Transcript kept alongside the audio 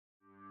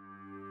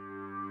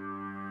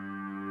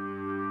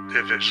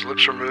if his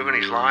lips are moving,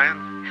 he's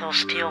lying. He'll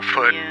steal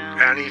from Put you.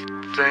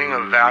 anything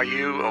of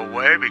value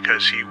away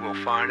because he will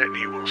find it and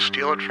he will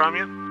steal it from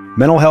you.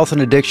 Mental health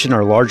and addiction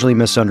are largely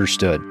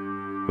misunderstood.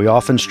 We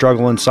often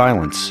struggle in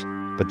silence,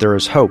 but there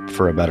is hope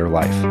for a better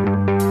life.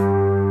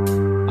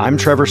 I'm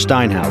Trevor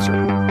Steinhauser,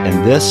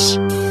 and this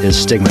is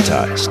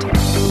Stigmatized.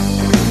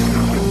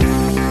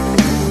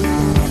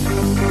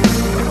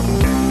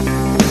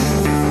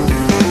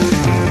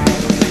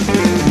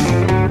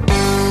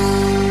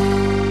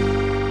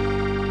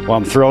 Well,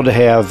 I'm thrilled to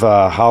have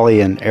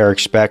Holly and Eric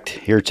Specht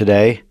here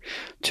today,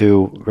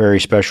 two very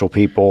special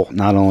people,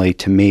 not only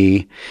to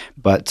me,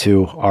 but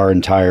to our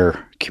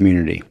entire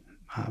community.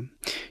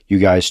 You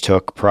guys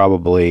took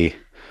probably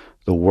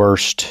the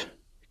worst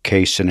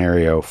case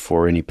scenario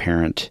for any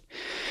parent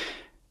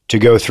to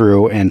go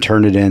through and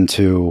turned it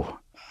into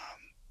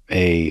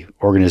a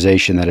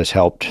organization that has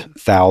helped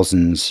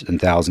thousands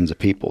and thousands of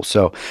people.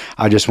 So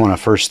I just want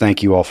to first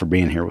thank you all for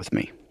being here with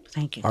me.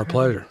 Thank you. Our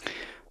pleasure.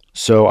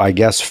 So I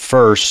guess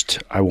first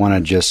I want to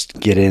just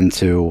get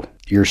into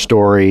your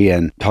story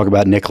and talk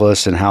about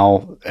Nicholas and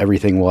how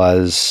everything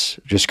was.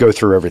 Just go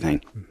through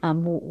everything.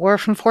 We're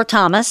from Fort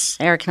Thomas.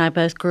 Eric and I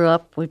both grew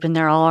up. We've been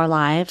there all our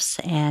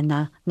lives.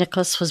 And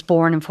Nicholas was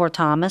born in Fort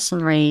Thomas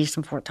and raised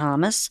in Fort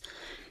Thomas.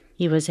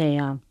 He was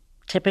a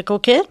typical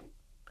kid.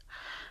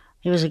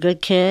 He was a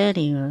good kid.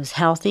 He was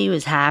healthy. He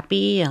was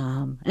happy,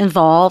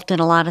 involved in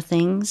a lot of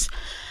things.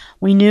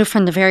 We knew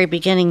from the very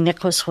beginning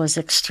Nicholas was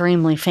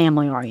extremely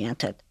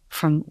family-oriented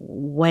from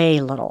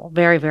way little,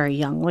 very, very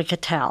young. We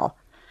could tell.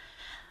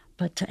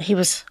 But he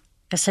was,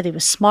 like I said, he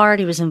was smart.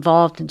 He was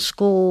involved in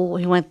school.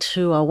 He went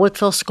to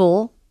Woodville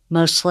School,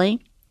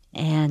 mostly,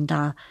 and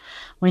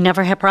we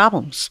never had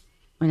problems.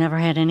 We never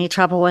had any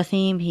trouble with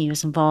him. He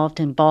was involved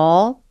in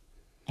ball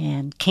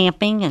and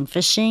camping and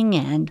fishing,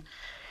 and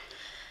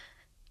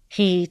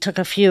he took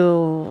a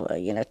few,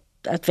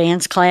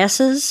 advanced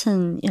classes,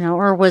 and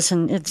or was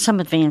in some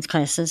advanced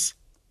classes,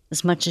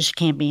 as much as you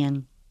can be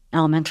in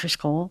elementary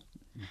school.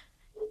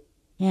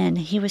 And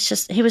he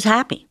was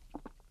happy.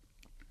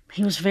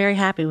 He was very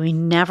happy. We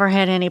never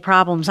had any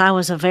problems. I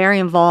was a very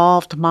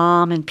involved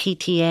mom in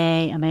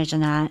PTA,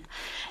 imagine that.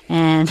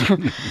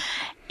 And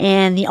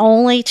and the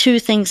only two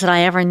things that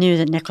I ever knew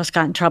that Nicholas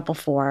got in trouble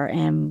for,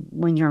 and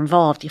when you're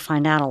involved, you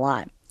find out a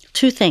lot.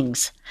 Two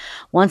things.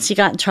 Once he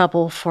got in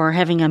trouble for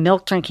having a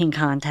milk drinking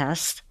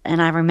contest,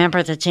 and I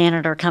remember the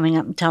janitor coming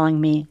up and telling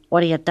me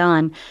what he had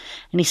done.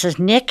 And he says,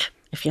 "Nick,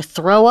 if you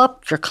throw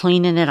up, you're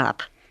cleaning it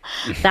up."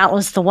 That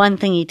was the one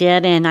thing he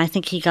did, and I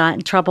think he got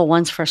in trouble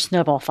once for a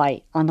snowball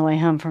fight on the way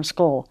home from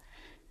school.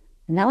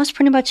 And that was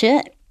pretty much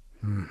it.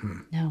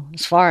 Mm-hmm.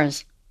 As far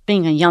as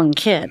being a young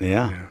kid.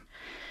 Yeah.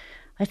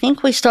 I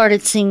think we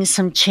started seeing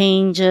some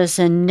changes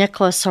in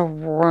Nicholas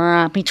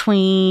around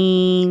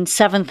between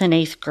 7th and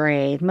 8th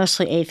grade,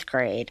 mostly 8th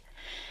grade.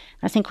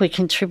 I think we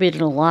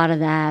contributed a lot of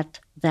that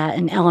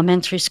in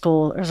elementary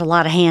school, there's a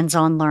lot of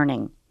hands-on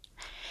learning.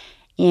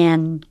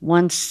 And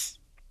once,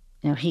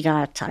 he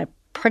got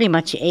pretty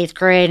much 8th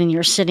grade and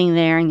you're sitting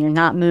there and you're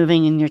not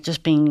moving and you're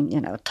just being,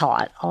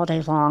 taught all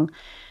day long,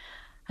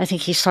 I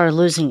think he started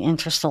losing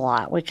interest a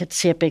lot. We could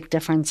see a big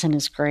difference in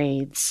his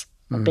grades,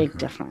 a big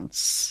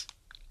difference.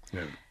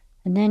 Yeah.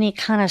 And then he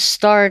kind of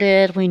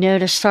started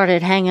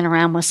hanging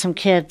around with some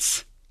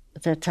kids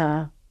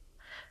that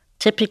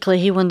typically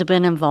he wouldn't have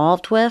been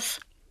involved with,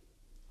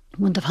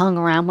 wouldn't have hung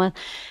around with.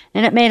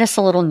 And it made us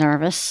a little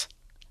nervous.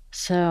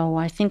 So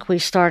I think we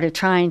started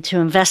trying to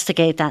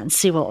investigate that and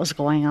see what was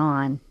going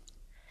on.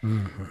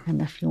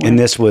 Mm-hmm. And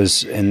this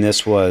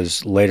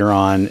was later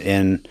on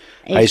in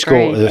high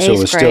school, so it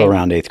was still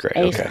around 8th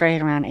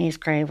grade. Around 8th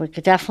grade. We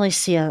could definitely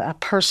see a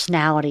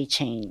personality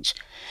change.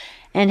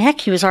 And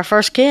heck, he was our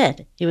first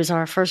kid. He was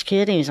our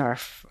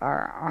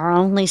our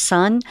only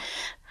son.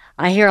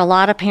 I hear a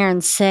lot of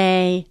parents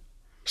say,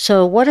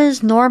 so what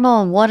is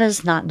normal and what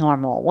is not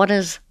normal? What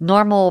is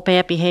normal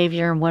bad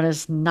behavior and what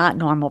is not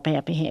normal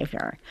bad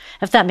behavior?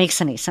 If that makes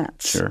any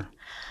sense. Sure.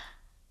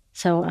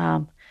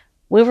 So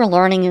we were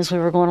learning as we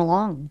were going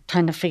along,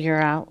 trying to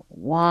figure out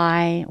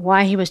why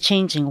he was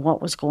changing,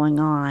 what was going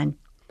on.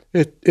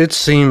 It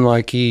seemed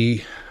like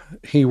he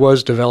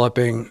was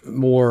developing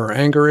more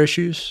anger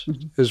issues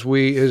as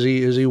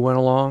he went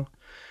along.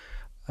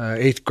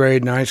 8th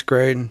grade, 9th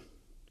grade,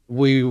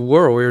 we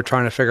were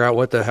trying to figure out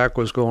what the heck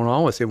was going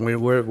on with him.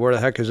 Where the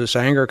heck is this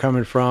anger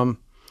coming from?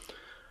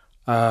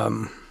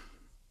 And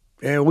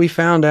we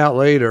found out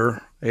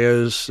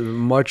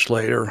much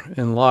later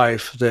in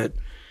life, that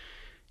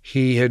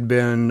he had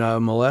been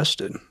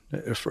molested,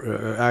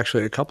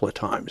 actually a couple of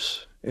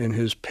times in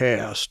his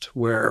past,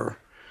 where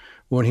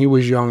when he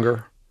was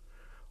younger,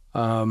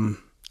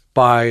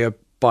 by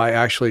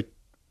actually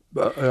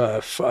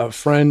a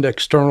friend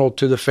external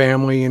to the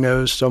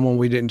family,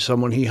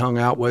 someone he hung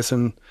out with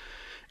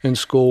in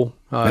school.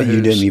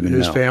 You didn't even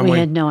his know. Family.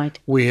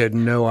 We had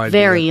no idea.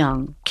 Very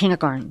young,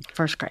 kindergarten,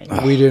 1st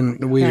grade. We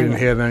didn't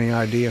have any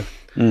idea.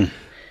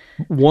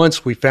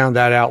 Once we found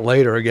that out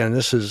later, again,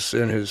 this is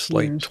in his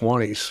late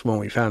 20s when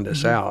we found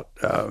this out,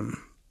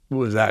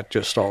 that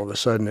just all of a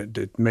sudden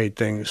it made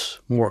things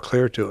more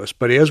clear to us.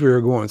 But as we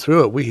were going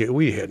through it,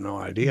 we had no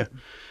idea.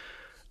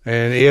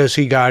 And as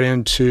he got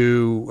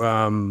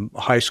into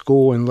high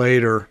school and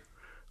later,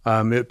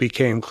 it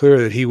became clear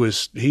that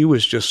he's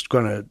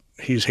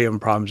having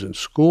problems in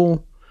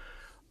school.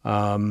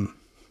 And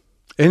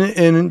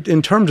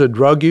in terms of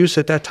drug use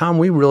at that time,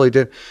 we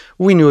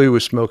knew he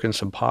was smoking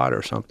some pot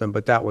or something,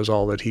 but that was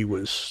all that he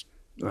was,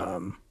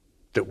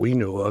 that we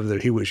knew of,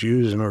 that he was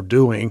using or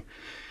doing.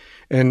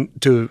 And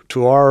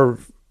to our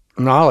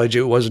knowledge,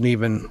 it wasn't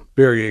even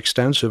very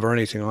extensive or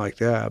anything like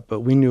that,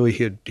 but we knew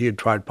he had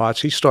tried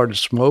pots. He started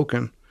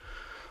smoking.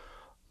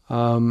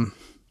 And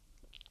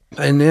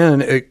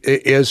then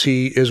as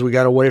we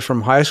got away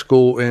from high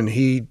school and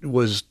he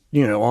was,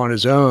 on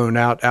his own,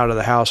 out of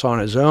the house on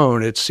his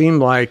own, it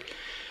seemed like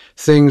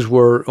things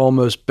were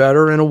almost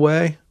better in a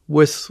way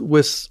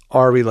with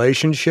our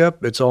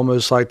relationship. It's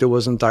almost like there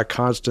wasn't that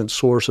constant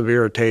source of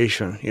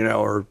irritation,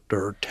 or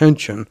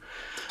tension.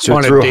 So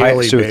on through a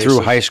daily basis.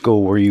 through high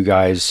school,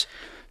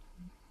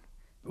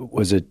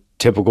 was a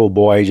typical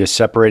boy just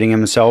separating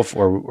himself,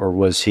 or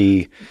was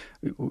there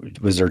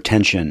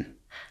tension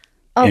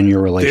in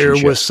your relationship?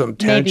 There was some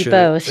tension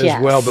both, as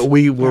yes. well, but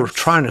we were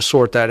trying to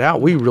sort that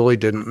out. We really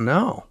didn't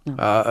know.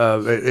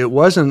 It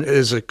wasn't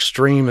as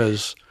extreme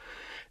as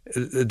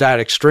that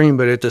extreme,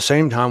 but at the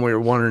same time, we were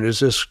wondering,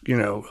 is this,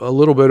 a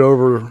little bit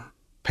over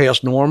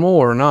past normal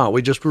or not?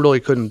 We just really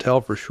couldn't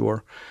tell for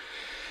sure.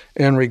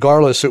 And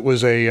regardless, it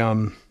was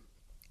an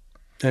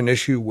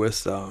issue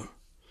with,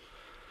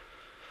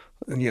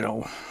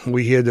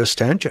 we had this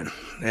tension,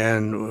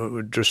 and we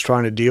were just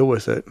trying to deal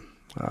with it.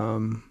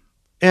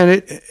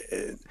 And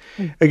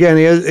again,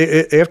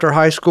 after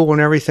high school and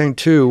everything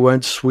too,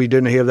 once we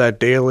didn't have that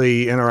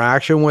daily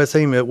interaction with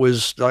him, it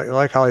was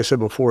like how I said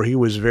before, he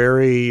was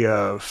very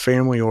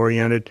family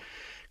oriented,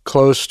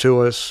 close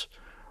to us,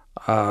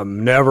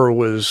 never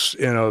was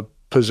in a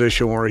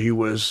position where he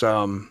was,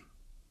 wanted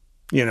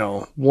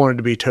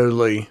to be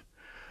totally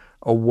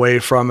away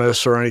from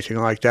us or anything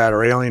like that,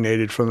 or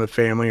alienated from the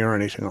family or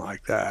anything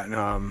like that.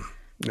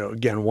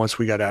 Again, once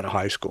we got out of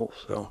high school,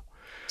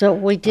 So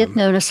we did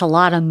notice a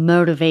lot of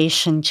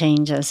motivation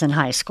changes in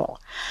high school.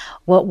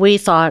 What we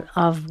thought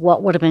of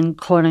what would have been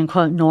quote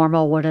unquote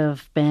normal would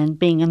have been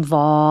being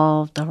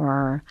involved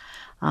or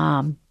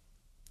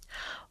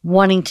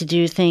wanting to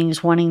do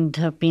things, wanting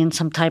to be in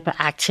some type of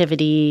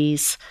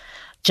activities,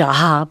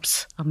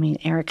 jobs. I mean,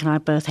 Eric and I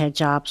both had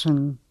jobs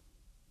when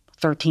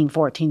 13,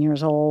 14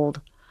 years old,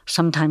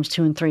 sometimes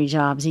 2 and 3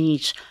 jobs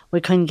each. We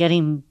couldn't get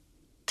him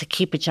to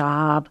keep a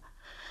job.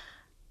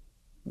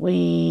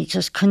 We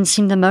just couldn't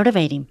seem to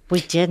motivate him.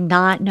 We did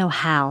not know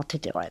how to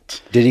do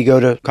it. Did he go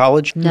to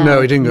college? No,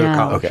 he didn't go to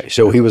college. Okay,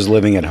 so he was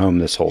living at home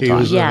this whole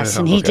time. Yes,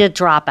 and he did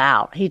drop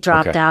out. He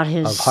dropped out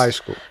his of high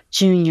school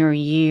junior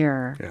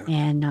year, Yeah.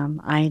 and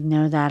I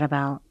know that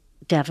about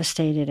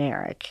devastated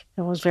Eric.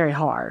 It was very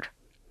hard,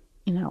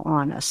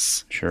 on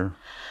us. Sure.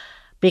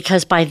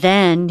 Because by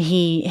then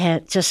he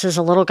had, just as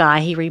a little guy,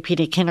 he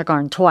repeated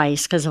kindergarten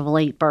twice because of a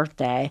late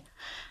birthday,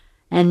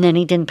 and then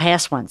he didn't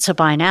pass once. So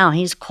by now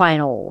he's quite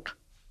old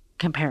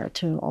compared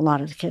to a lot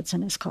of the kids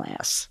in his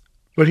class.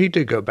 But he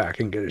did go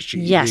back and get his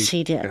GED. Yes,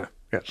 he did.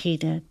 Yeah. He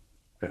did.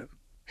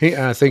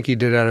 I think he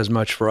did that as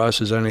much for us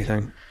as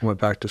anything.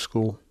 Went back to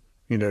school,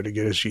 to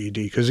get his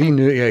GED because he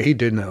knew. Yeah, he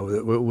did know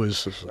that it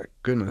was just like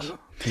goodness.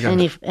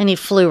 And he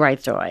flew right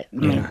through it. I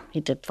mean, he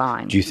did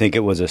fine. Do you think it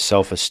was a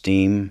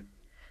self-esteem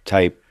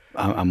type?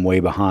 I'm way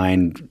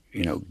behind.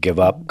 Give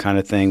up kind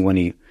of thing when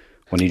he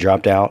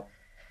dropped out.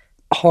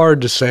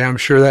 Hard to say. I'm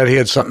sure that he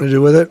had something to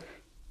do with it.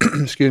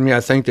 Excuse me.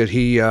 I think that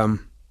he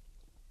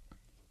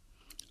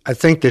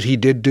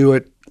did do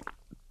it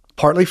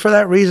partly for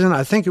that reason.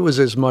 I think it was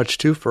as much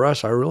too for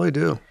us. I really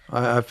do.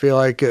 I feel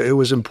like it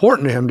was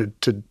important to him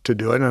to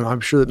do it, and I'm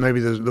sure that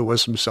maybe there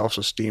was some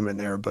self-esteem in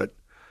there, but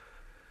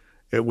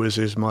it was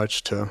as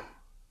much to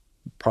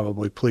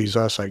probably please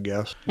us, I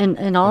guess.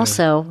 And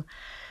also,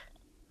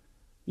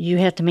 you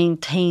have to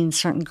maintain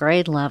certain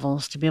grade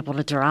levels to be able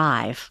to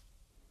drive.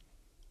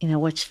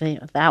 Which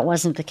that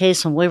wasn't the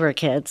case when we were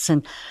kids,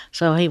 and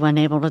so he wasn't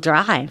able to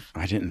drive.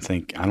 I don't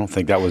think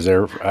that was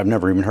there. I've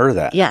never even heard of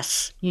that.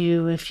 Yes,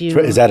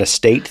 Is that a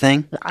state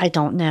thing? I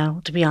don't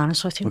know, to be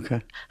honest with you.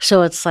 Okay.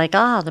 So it's like,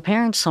 the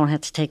parents don't have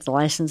to take the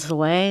license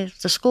away.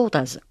 The school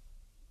does it.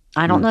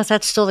 I don't know if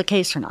that's still the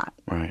case or not.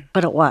 Right.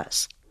 But it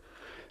was.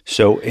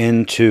 So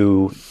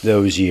into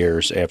those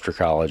years after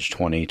college,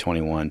 20,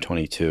 21,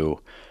 22,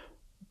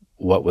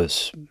 what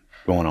was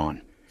going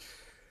on?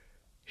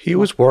 He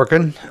was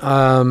working.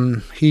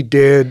 He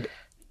did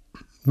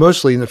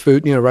mostly in the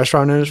food,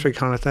 restaurant industry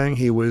kind of thing.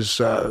 He was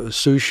a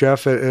sous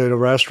chef at a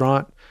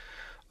restaurant.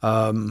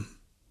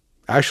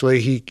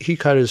 Actually, he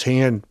cut his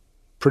hand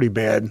pretty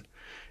bad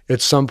at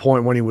some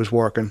point when he was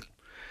working,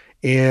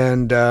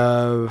 and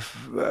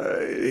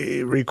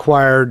it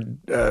required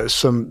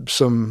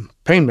some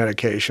pain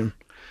medication.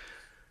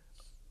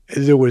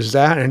 There was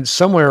that, and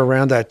somewhere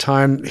around that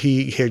time,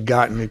 he had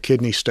gotten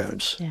kidney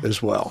stones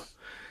as well,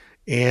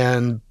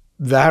 and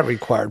that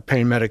required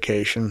pain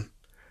medication.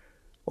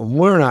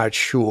 We're not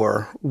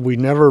sure. We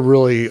never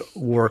really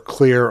were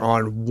clear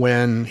on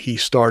when he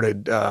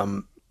started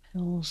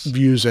Pills.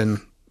 using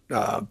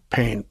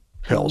pain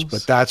pills, Pills.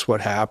 but that's what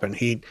happened.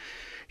 He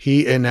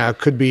and now it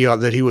could be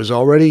that he was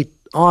already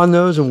on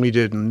those and we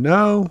didn't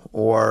know,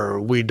 or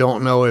we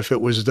don't know if it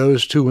was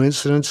those two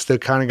incidents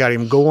that kind of got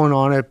him going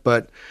on it.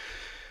 But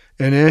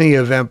in any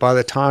event, by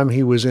the time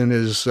he was in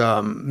his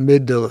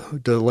mid to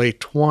late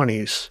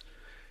 20s,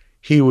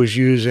 he was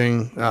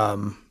using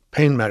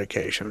pain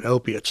medication,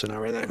 opiates and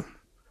everything.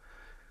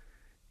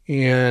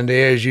 And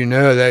as you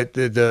know, that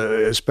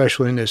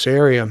especially in this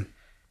area,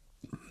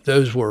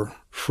 those were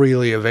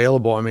freely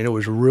available. I mean, it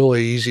was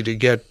really easy to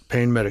get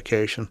pain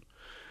medication.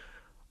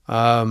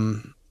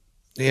 And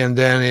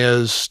then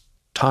as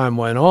time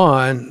went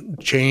on,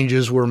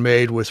 changes were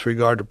made with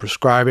regard to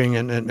prescribing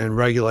and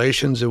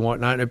regulations and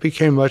whatnot. And it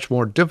became much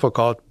more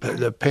difficult.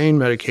 The pain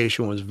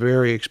medication was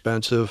very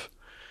expensive,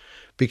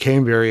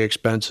 became very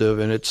expensive.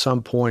 And at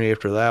some point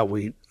after that,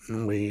 we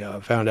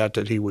found out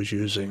that he was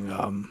using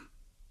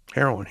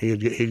heroin.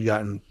 He'd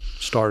gotten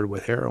started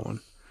with heroin.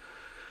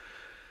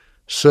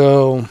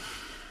 So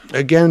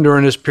again,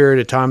 during this period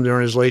of time,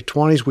 during his late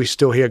 20s, we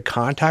still had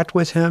contact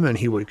with him, and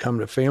he would come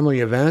to family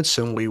events,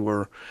 and he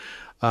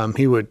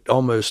would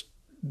almost,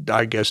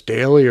 I guess,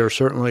 daily or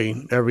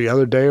certainly every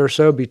other day or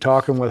so be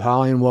talking with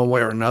Holly in one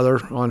way or another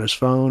on his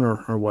phone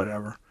or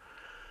whatever.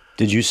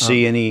 Did you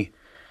see any,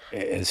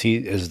 as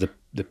the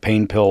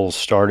pain pills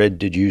started,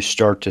 did you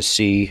start to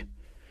see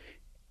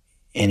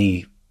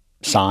any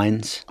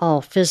signs?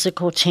 Oh,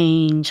 physical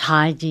change,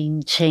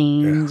 hygiene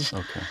change,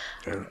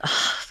 Okay.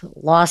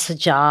 loss of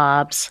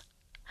jobs,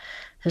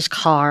 his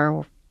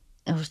car.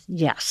 It was,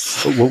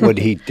 yes. What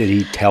did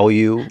he tell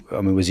you?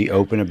 I mean, was he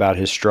open about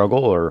his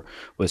struggle, or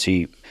was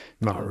he?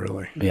 Not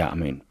really. Yeah, I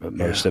mean,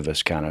 most of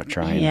us kind of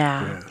try and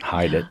Yeah.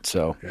 hide it.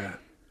 So Yeah.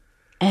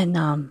 And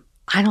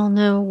I don't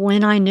know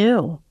when I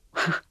knew.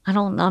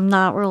 I'm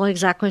not really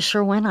exactly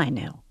sure when I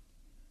knew.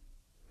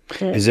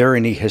 is there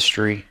any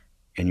history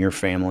in your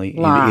family,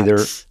 Lots, either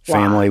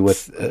family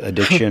lots. with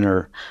addiction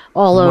or?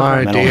 All over. My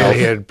mental dad health.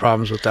 had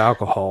problems with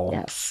alcohol,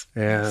 Yes.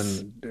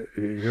 and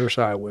your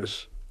side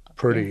was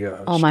pretty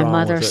On my strong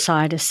mother's with it.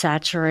 side is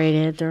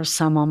saturated. There's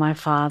some on my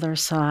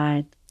father's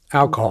side.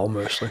 Alcohol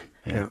mostly.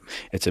 Yeah.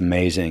 It's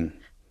amazing.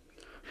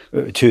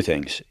 Two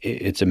things.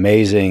 It's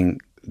amazing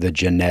the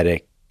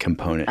genetic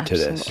component to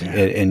this,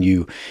 Absolutely. and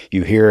you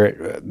hear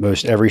it.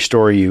 Most every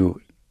story you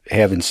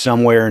have in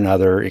some way or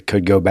another. It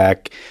could go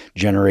back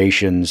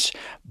generations,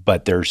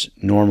 but there's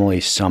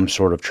normally some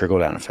sort of trickle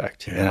down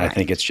effect, and I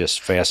think it's just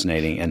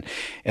fascinating.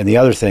 And the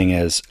other thing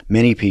is,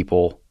 many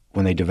people,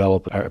 when they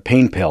develop a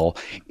pain pill,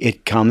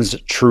 it comes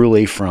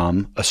truly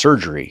from a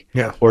surgery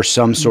or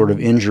some sort of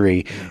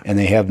injury, and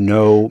they have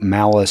no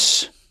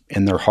malice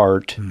in their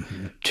heart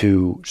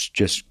to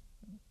just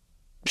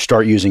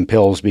start using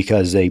pills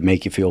because they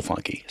make you feel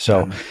funky.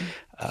 So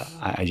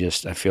I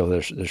feel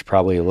there's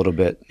probably a little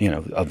bit,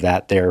 of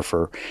that there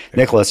for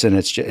Nicholas, and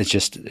it's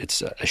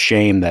a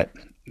shame that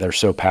they're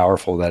so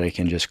powerful that it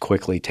can just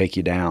quickly take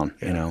you down,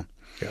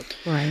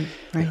 Right.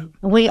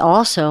 We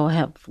also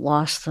have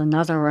lost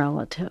another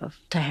relative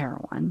to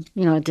heroin,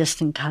 a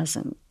distant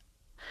cousin.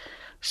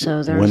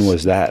 So there's When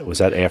was that? Was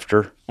that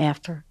after?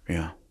 after.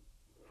 Yeah.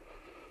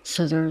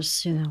 So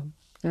there's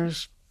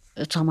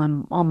it's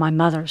on my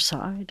mother's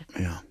side.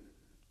 Yeah.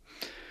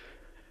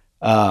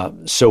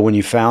 So when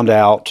you found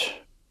out,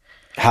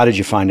 how did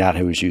you find out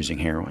he was using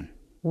heroin?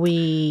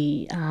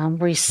 We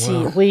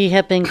we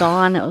had been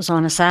gone. It was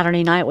on a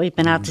Saturday night. We'd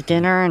been out to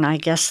dinner, and I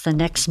guess the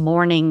next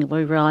morning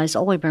we realized,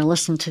 we've been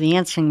listening to the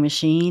answering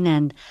machine,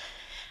 and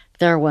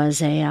there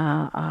was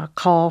a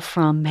call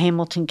from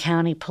Hamilton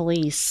County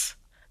Police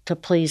to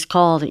please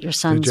call that your The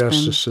son's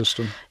justice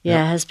system.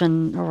 has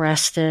been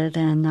arrested,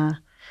 and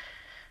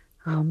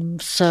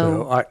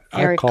so I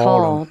Eric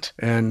called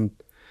him, and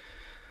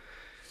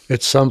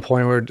at some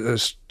point we're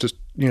just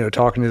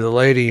talking to the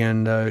lady,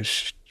 and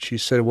she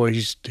said, "Well,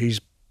 he's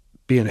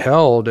being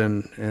held,"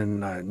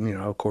 and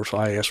of course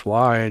I asked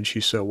why, and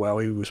she said, "Well,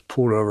 he was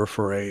pulled over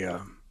for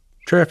a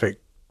traffic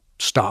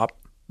stop,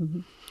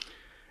 and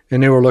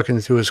they were looking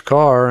through his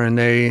car, and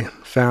they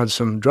found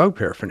some drug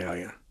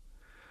paraphernalia."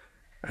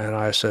 And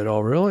I said, "Oh,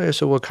 really?" I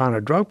said, "What kind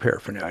of drug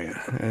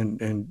paraphernalia?"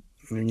 And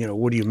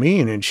what do you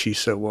mean? And she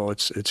said, "Well,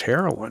 it's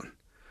heroin."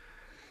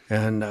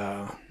 And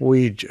I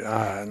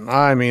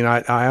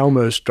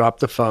almost dropped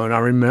the phone. I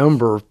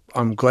remember,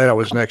 I'm glad I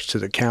was next to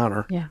the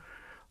counter. Yeah.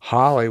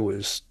 Holly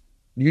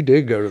you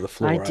did go to the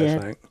floor, I I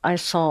did. think. I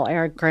saw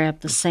Eric grab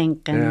the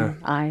sink, and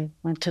I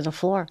went to the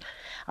floor.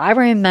 I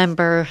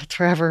remember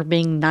Trevor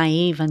being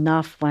naive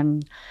enough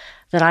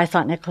that I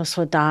thought Nicholas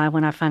would die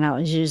when I found out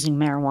he was using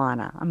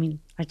marijuana. I mean,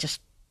 I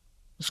just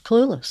was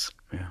clueless.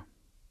 Yeah.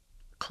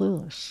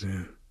 Clueless.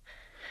 Yeah.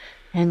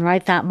 And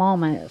right that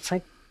moment, it's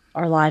like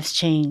our lives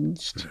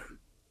changed.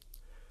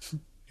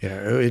 Yeah,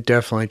 it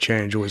definitely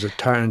changed. It was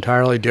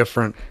entirely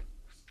different,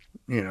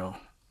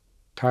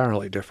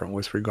 entirely different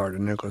with regard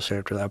to Nicholas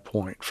after that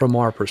point, from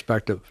our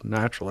perspective,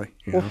 naturally.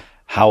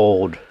 How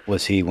old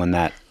was he when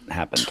that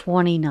happened?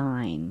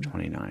 29.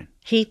 29.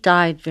 He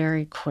died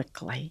very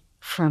quickly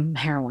from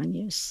heroin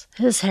use.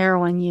 His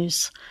heroin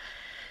use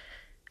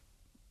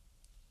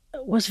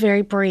was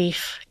very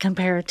brief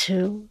compared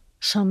to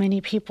so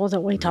many people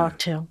that we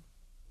talked to.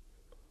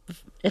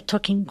 It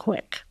took him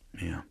quick.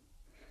 Yeah.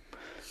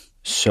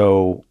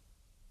 So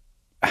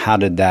how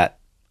did that,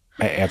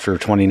 after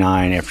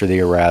 29, after the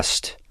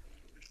arrest,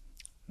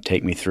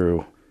 take me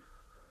through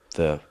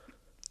the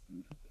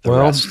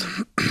rest?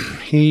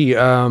 He,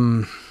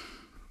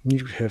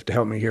 you have to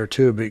help me here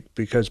too,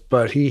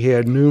 but he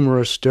had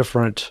numerous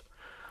different,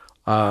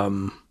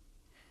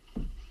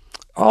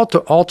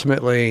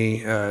 ultimately,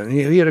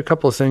 he had a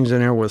couple of things in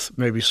there with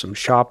maybe some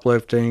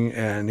shoplifting,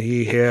 and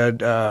he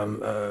had,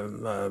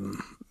 and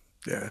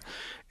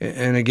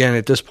again,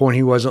 at this point,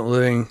 he wasn't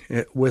living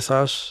with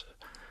us.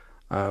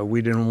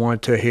 We didn't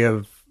want to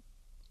have,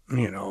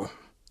 we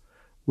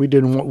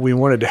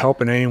wanted to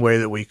help in any way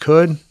that we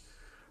could.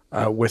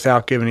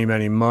 Without giving him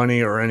any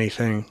money or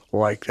anything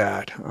like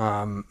that.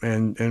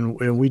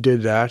 And we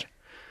did that.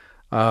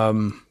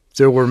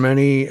 There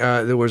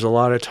was a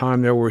lot of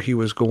time there where he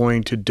was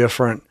going to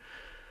different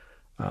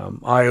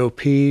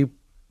IOP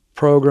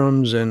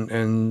programs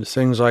and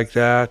things like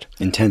that.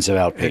 Intensive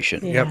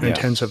outpatient. Yep,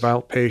 intensive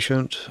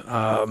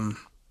outpatient.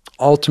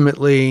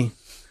 Ultimately,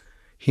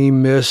 he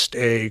missed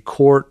a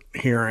court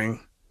hearing,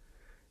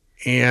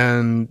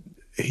 and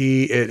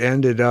it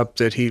ended up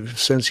that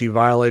since he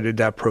violated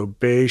that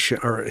probation,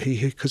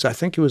 because I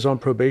think he was on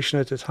probation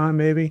at the time,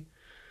 maybe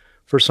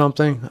for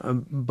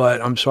something.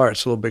 But I'm sorry,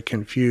 it's a little bit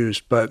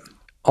confused. But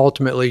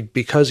ultimately,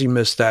 because he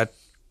missed that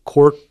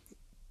court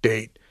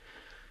date,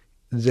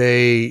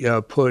 they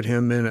put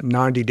him in a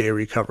 90-day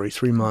recovery,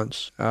 3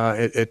 months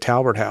at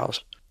Talbert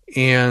House,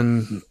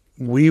 and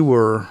we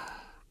were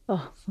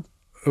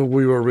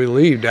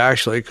relieved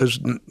actually, because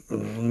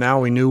now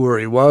we knew where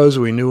he was,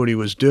 we knew what he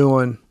was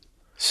doing.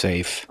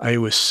 Safe. He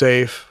was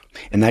safe.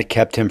 And that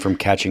kept him from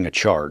catching a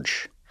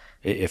charge.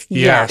 If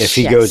he Yes.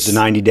 goes to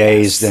 90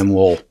 days, then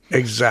we'll...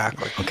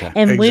 Exactly. Okay.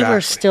 And we were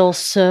Exactly. still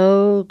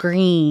so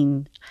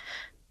green.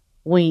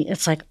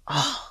 It's like,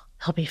 oh,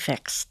 he'll be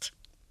fixed.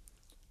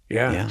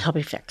 Yeah. He'll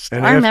be fixed.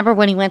 And I remember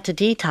when he went to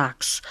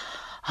detox,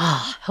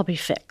 he'll be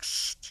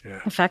fixed.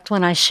 Yeah. In fact,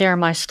 when I share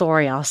my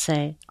story, I'll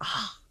say,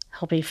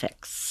 he'll be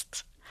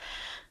fixed.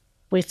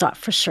 We thought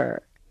for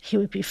sure he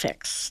would be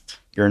fixed.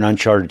 You're in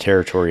uncharted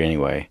territory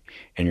anyway,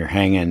 and you're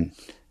hanging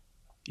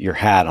your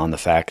hat on the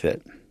fact that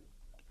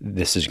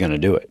this is going to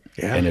do it.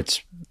 Yeah. And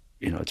it's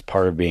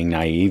part of being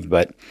naive,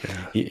 but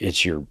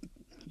it's your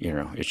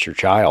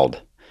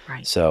child.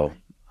 Right. So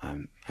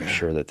I'm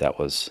sure that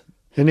was...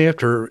 And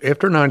after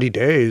 90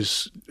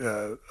 days,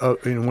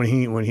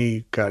 when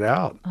he got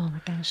out, Oh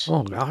my gosh.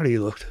 oh God, he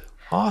looked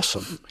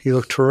awesome. He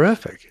looked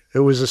terrific. It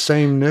was the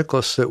same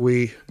Nicholas that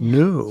we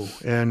knew,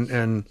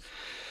 and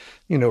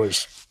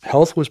his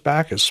health was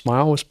back, his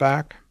smile was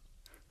back.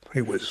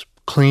 He was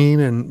clean,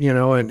 and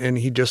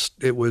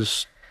it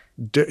was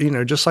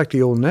just like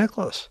the old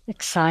Nicholas.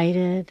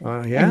 Excited.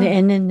 Yeah.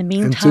 And in the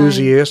meantime,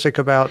 Enthusiastic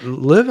about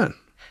living.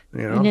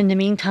 And in the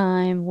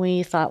meantime,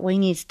 we thought we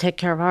need to take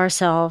care of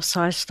ourselves.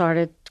 So I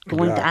started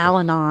going to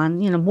Al-Anon,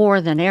 more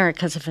than Eric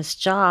because of his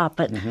job,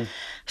 but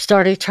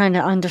started trying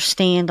to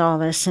understand all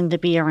this and to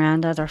be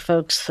around other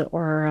folks that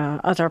were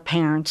other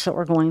parents that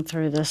were going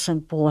through this.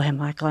 And boy,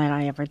 am I glad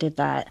I ever did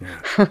that.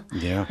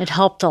 Yeah. It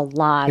helped a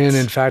lot. And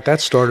in fact,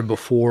 that started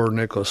before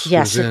Nicholas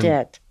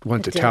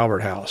went to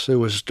Talbert House. It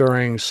was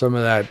during some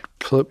of that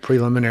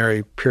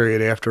preliminary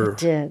period after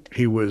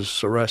he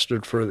was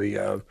arrested for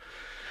the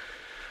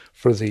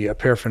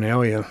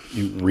paraphernalia.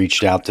 You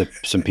reached out to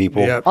some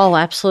people? Yep. Oh,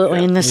 absolutely.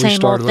 Yeah. And the We same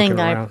started old thing.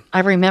 looking around.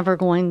 I remember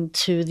going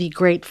to the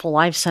Grateful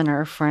Life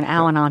Center for an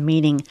Al-Anon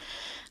meeting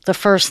the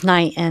first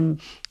night and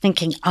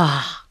thinking,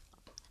 I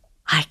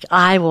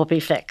will be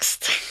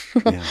fixed.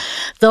 Yeah.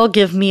 They'll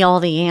give me all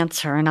the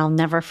answer. And I'll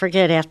never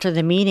forget, after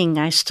the meeting,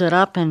 I stood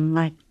up and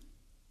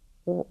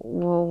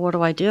well, what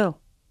do I do?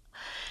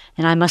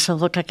 And I must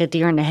have looked like a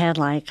deer in the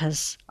headlight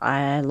because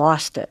I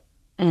lost it.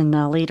 And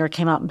the leader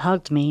came up and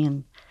hugged me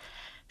and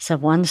said,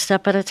 one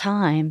step at a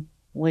time,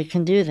 we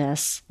can do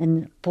this.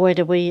 And boy,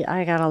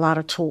 I got a lot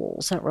of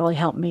tools that really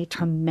helped me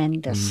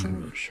tremendously.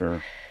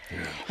 Sure.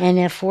 Yeah. And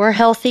if we're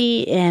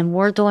healthy and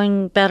we're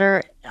doing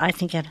better, I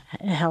think it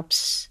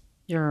helps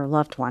your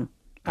loved one.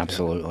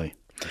 Absolutely.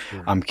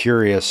 Sure. I'm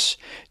curious,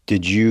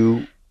 did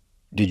you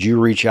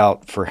reach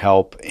out for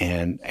help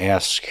and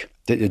ask,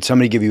 did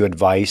somebody give you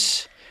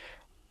advice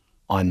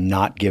on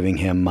not giving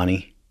him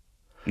money?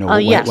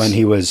 Yes. When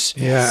he was,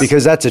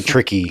 because that's a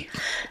tricky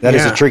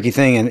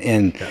thing,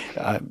 and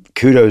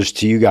kudos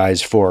to you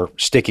guys for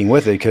sticking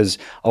with it, because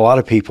a lot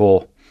of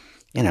people,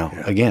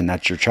 again,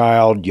 that's your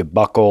child, you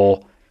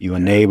buckle, you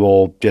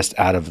enable just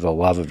out of the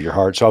love of your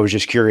heart. So I was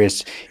just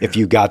curious if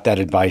you got that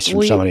advice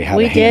from somebody how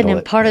to handle it. We did,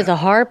 and part of the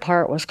hard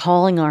part was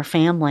calling our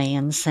family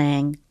and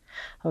saying,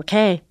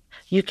 okay,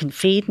 you can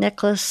feed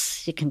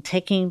Nicholas, you can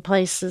take him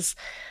places,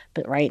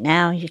 but right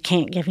now you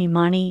can't give him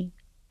money.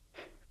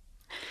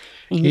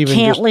 And you Even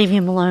can't just- leave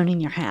him alone in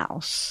your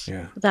house.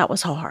 Yeah. That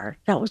was hard.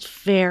 That was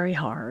very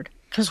hard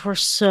because we're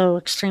so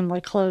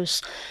extremely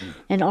close.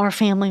 And our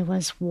family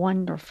was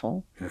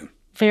wonderful,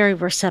 very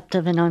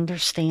receptive and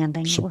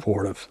understanding,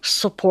 Supportive.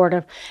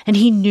 supportive. And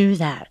he knew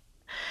that.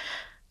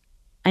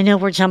 I know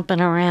we're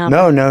jumping around.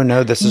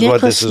 No. This is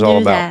what this is all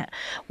knew about. that.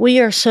 We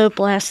are so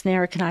blessed, and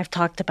Eric and I have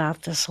talked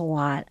about this a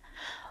lot.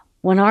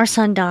 When our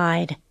son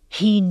died,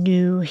 he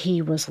knew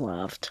he was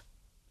loved.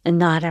 And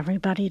not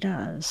everybody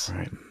does.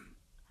 Right.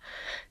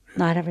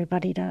 Not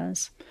everybody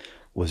does.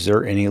 Was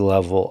there any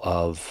level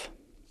of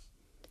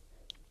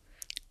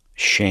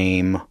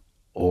shame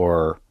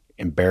or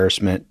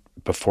embarrassment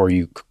before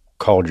you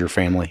called your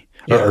family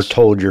or Yes.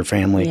 told your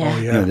family? Yeah. Oh,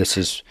 yeah. You know, this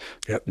is,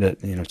 Yep.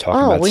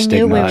 talking Oh, about we stigma.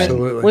 knew we and- were,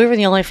 Absolutely. we were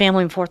the only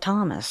family in Fort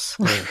Thomas.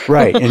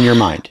 right, in your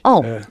mind.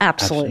 Oh,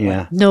 absolutely.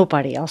 yeah.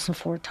 Nobody else in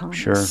Fort Thomas.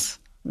 Sure.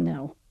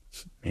 No.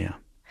 Yeah.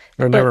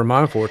 Or never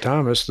mind Fort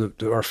Thomas,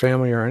 our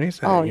family or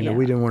anything. Oh, you know, yeah.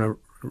 we didn't want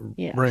to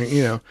Yeah. bring,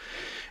 you know,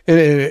 and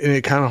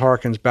it kind of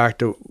harkens back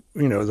to,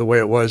 you know, the way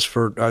it was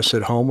for us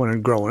at home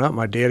when growing up.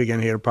 My dad, again,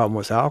 he had a problem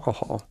with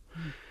alcohol.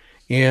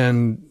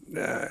 And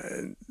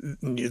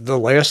the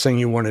last thing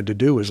you wanted to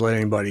do was let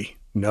anybody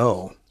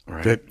know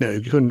Right.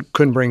 that you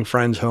couldn't bring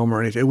friends home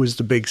or anything. It was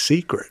the big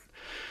secret.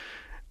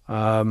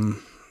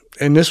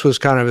 And this was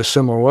kind of a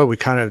similar way. We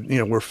kind of, you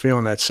know, we're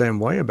feeling that same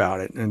way about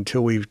it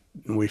until we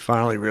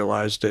finally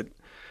realized that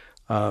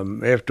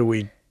after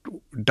we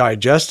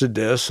digested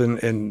this, and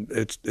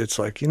it's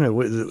like, you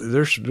know,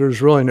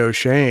 there's really no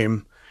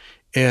shame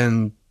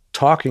in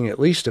talking at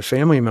least to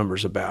family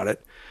members about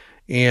it,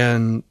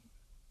 and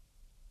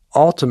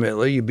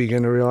ultimately you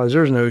begin to realize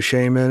there's no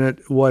shame in it,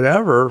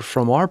 whatever,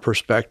 from our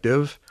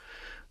perspective.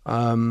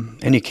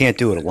 And you can't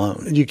do it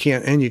alone. You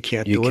can't do it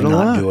cannot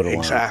alone. do it alone.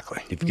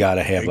 Exactly. You've got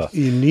to have a.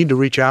 You need to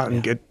reach out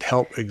and get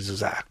help.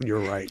 Exactly. You're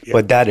right. Yeah.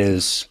 But that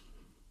is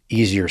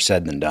easier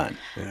said than done.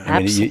 I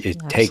mean, it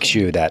takes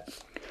you that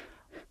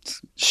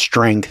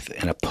strength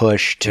and a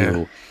push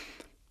to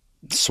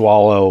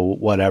swallow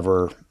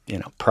whatever, you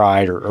know,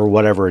 pride or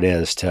whatever it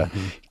is, to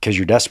because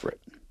you're desperate,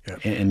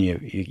 and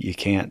you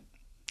can't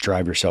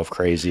drive yourself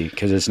crazy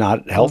because it's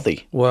not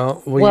healthy.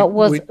 well, What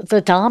was the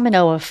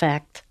domino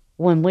effect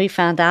when we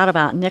found out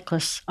about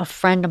Nicholas? A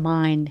friend of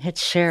mine had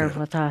shared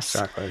with us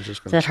exactly. I was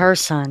just going that her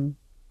son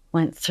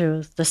went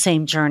through the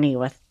same journey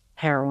with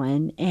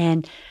heroin.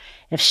 And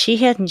if she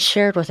hadn't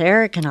shared with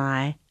Eric and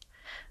I,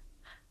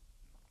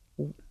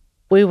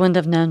 we wouldn't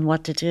have known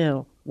what to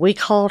do. We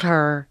called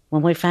her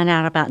when we found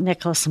out about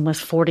Nicholas, and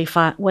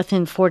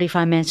within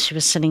 45 minutes, she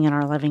was sitting in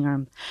our living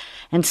room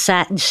and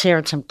sat and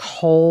shared some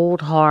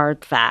cold,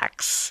 hard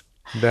facts.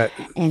 that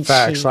And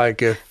facts she-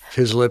 like if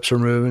his lips are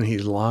moving,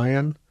 he's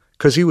lying,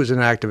 because he was in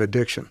active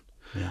addiction.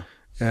 Yeah.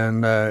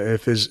 And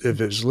if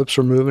his lips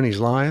are moving, he's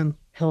lying.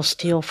 He'll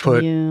steal from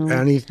Put you. He'll-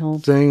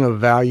 anything of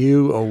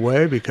value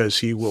away because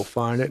he will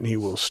find it and he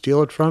will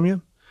steal it from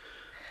you.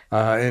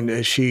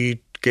 And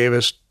she gave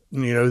us,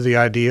 you know, the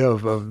idea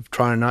of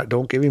trying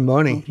don't give him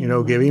money, you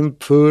know, give him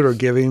food or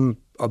give him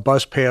a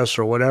bus pass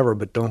or whatever,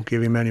 but don't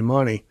give him any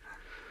money.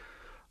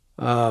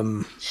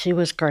 She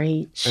was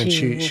great. And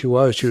she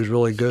was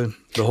really good.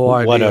 The whole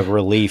idea. What a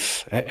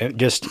relief!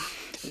 Just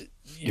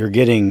you're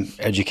getting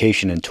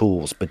education and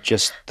tools, but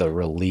just the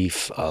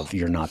relief of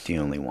you're not the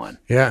only one.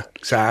 Yeah,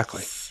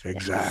 exactly. It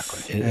is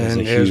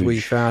And a as we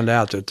huge- found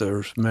out that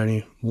there's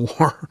many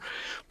more,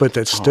 but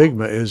that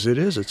stigma it's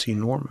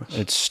enormous.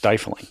 It's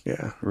stifling.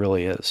 Yeah. It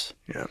really is.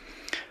 Yeah.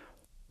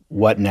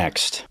 What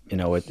next? You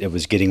know, it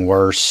was getting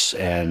worse,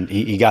 and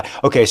he got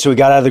okay. So he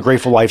got out of the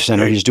Grateful Life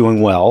Center. He's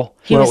doing well.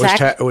 He was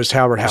it was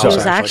Talbot House. It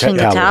was actually in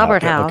the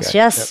Talbot Talbot House. House, Okay.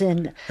 yes.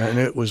 And And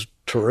it was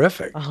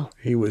terrific. Oh.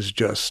 He was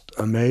just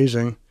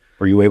amazing.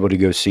 Were you able to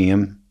go see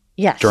him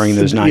yes. during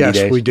those 90 yes,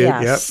 days? we did.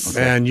 Yes.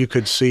 Yep. And you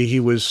could see he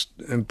was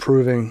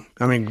improving.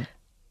 I mean,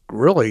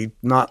 really,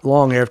 not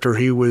long after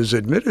he was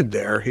admitted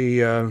there, he,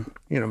 you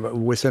know,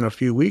 within a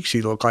few weeks,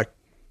 he looked like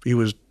he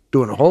was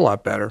doing a whole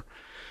lot better.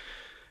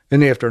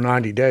 And after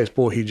 90 days,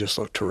 boy, he just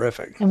looked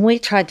terrific. And we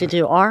tried to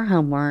do our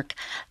homework,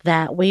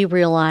 that we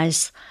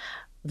realized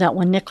that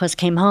when Nicholas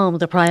came home,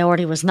 the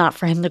priority was not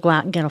for him to go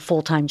out and get a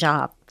full-time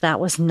job. That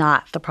was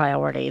not the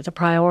priority. The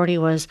priority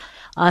was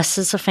us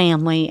as a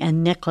family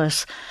and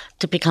Nicholas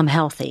to become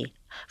healthy,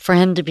 for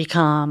him to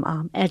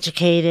become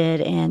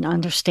educated and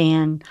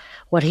understand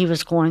what he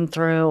was going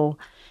through.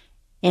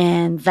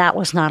 And that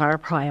was not our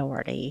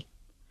priority.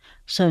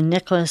 So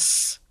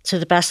Nicholas, to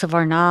the best of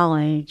our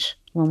knowledge,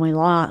 when we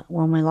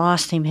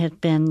lost him,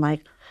 had been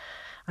like,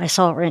 I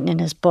saw it written in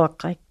his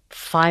book, like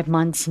 5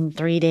 months and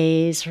 3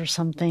 days or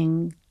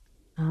something.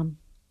 Sober.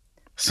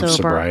 Of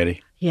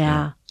sobriety.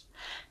 Yeah.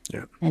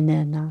 Yeah. And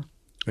then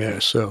Yeah,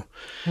 so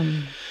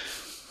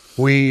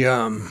we,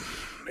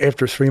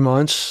 after 3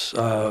 months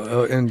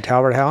in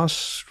Talbot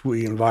House,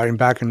 we invited him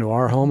back into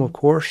our home, of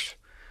course.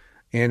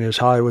 And as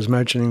Holly was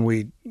mentioning,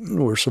 we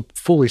were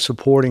fully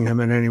supporting him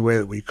in any way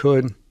that we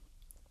could.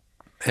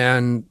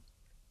 And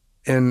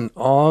in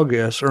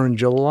August or in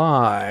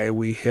July,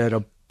 we had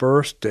a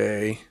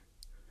birthday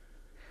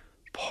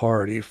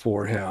party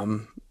for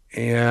him.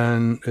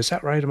 And is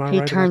that right? Am I He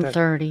right turned about that?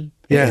 30.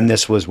 Yeah. And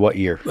this was what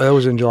year? That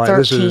was in July. 13,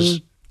 This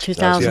is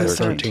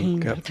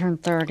 2013. Yep. He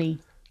turned 30.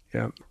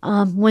 Yeah.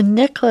 When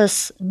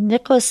Nicholas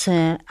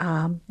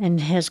and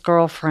his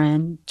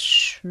girlfriend,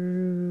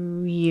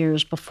 2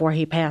 years before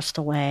he passed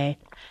away,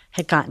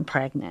 had gotten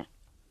pregnant.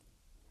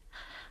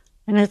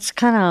 And it's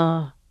kind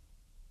of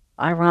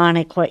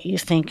ironic what you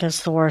think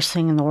is the worst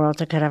thing in the world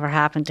that could ever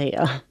happen to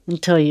you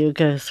until you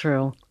go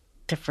through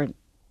different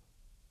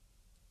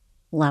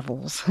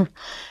levels.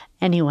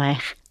 Anyway,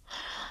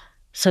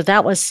 so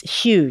that was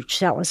huge.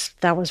 That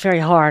was very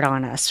hard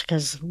on us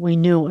because we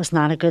knew it was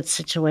not a good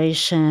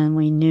situation.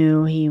 We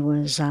knew he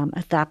was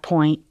at that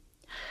point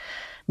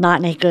not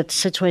in a good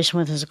situation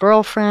with his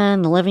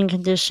girlfriend, the living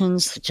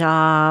conditions, the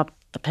job,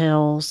 the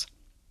pills,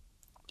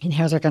 and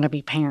here they're going to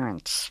be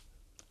parents.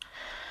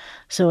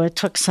 So it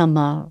took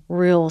some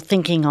real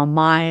thinking on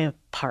my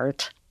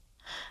part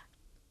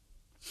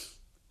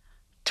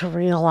to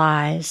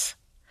realize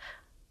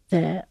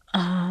that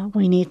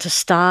we need to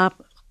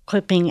stop,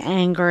 quit being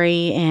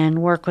angry,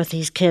 and work with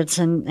these kids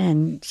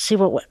and see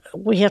what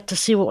we have to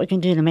see what we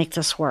can do to make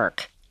this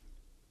work.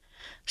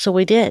 So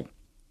we did.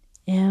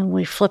 And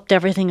we flipped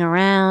everything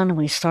around, and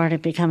we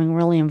started becoming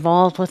really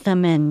involved with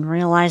them and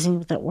realizing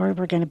that we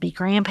were going to be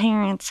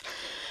grandparents.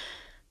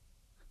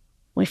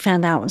 We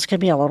found out it was going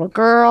to be a little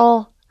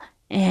girl,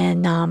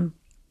 and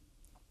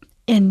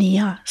in the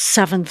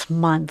 7th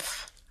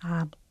month,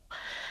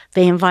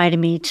 they invited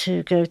me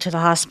to go to the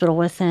hospital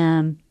with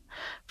them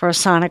for a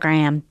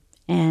sonogram,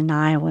 and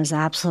I was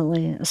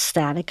absolutely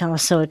ecstatic. I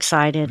was so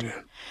excited.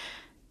 Yeah.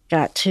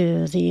 Got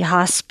to the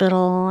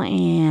hospital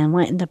and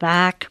went in the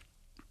back.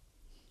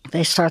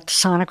 They start the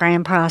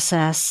sonogram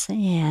process,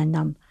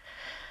 and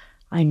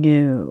I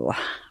knew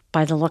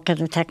by the look of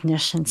the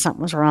technician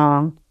something was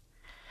wrong.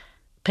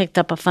 Picked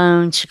up a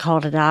phone, she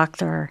called a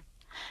doctor,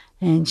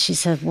 and she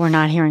said, "We're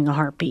not hearing a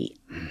heartbeat."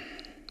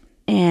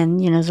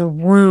 And,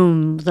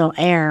 the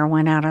air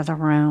went out of the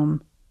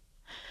room.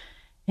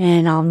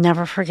 And I'll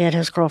never forget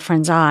his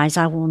girlfriend's eyes.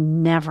 I will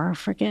never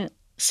forget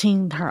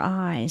seeing her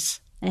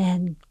eyes.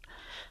 And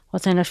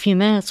within a few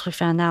minutes, we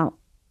found out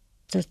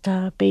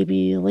that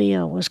baby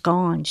Leah was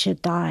gone. She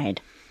had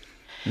died.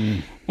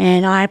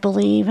 And I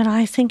believe, and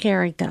I think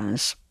Eric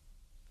does,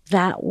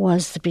 that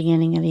was the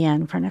beginning of the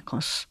end for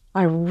Nicholas.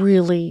 I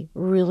really,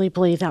 really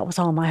believe that with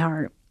all my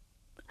heart.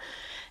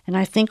 And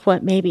I think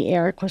what maybe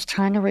Eric was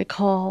trying to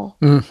recall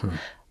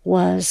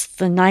was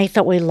the night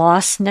that we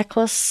lost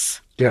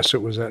Nicholas. Yes,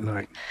 it was that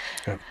night.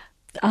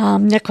 Yeah.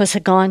 Nicholas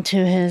had gone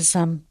to his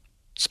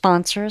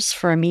sponsors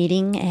for a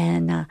meeting,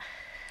 and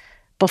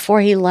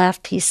before he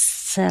left, he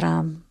said,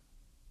 "Mom,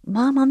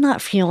 I'm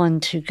not feeling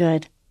too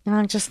good.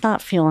 I'm just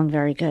not feeling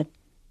very good."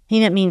 He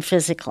didn't mean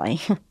physically.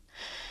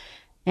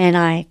 And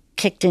I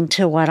kicked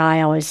into what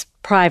I always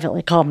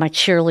privately called my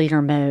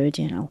cheerleader mode,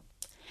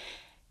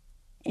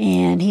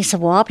 And he said,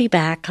 "Well, I'll be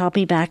back. I'll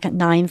be back at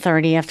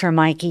 9:30 after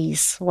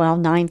Mikey's." Well,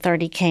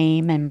 9:30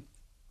 came, and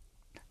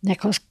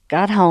Nicholas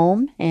got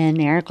home,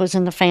 and Eric was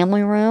in the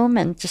family room,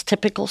 and just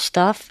typical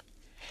stuff.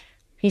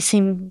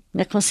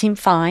 Nicholas seemed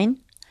fine.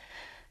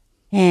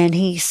 And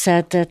he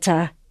said that,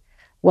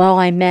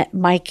 I met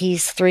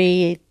Mikey's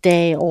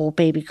 3-day-old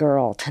baby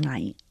girl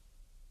tonight.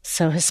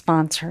 So his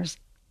sponsor's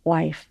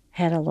wife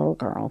had a little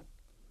girl.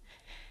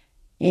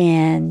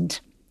 And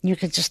you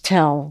could just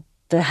tell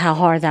how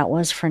hard that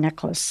was for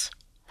Nicholas.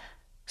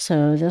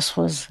 So this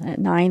was at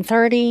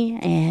 9:30,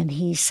 and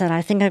he said,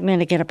 "I think I'm going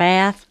to get a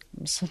bath."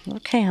 I said,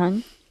 "Okay,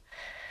 hon.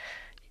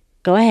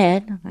 Go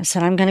ahead." I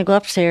said, "I'm going to go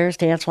upstairs.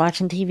 Dad's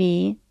watching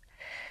TV."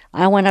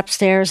 I went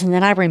upstairs, and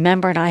then I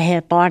remembered I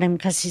had bought him,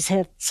 because he's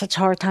had such a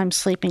hard time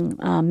sleeping,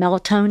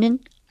 melatonin.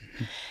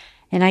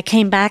 And I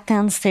came back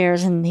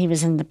downstairs, and he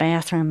was in the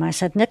bathroom. I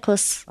said,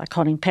 "Nicholas," I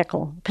called him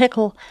Pickle.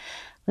 "Pickle,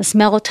 this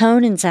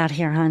melatonin's out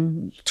here,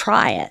 hon.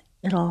 Try it.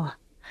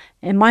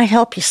 It might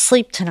help you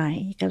sleep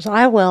tonight." He goes,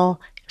 "I will."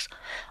 He goes,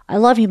 "I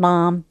love you,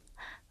 Mom."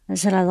 I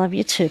said, "I love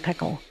you too,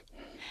 Pickle."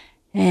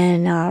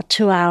 And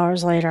 2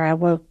 hours later, I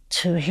woke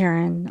to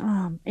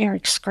hearing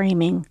Eric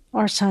screaming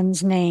our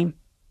son's name.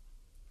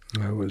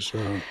 It was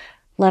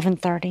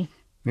 11:30.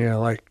 Yeah,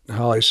 like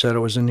Holly said, it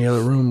was in the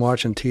other room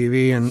watching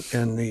TV, and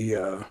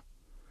the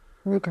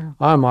Ruger.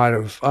 I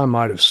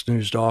might have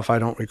snoozed off. I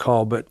don't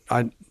recall, but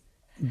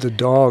the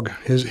dog,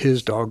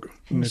 his dog,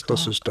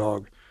 Nicholas's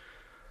dog,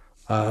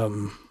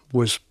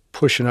 was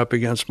pushing up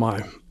against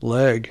my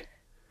leg,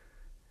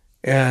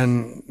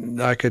 and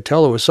I could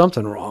tell there was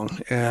something wrong.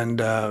 And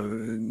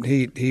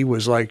he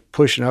was like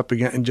pushing up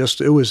again, and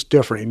it was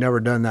different. He'd never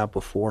done that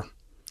before.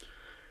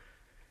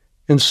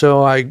 And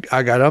so I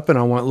got up and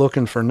I went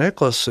looking for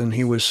Nicholas, and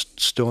he was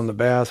still in the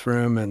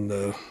bathroom, and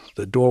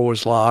the door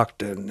was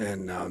locked,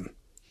 and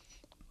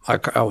I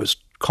was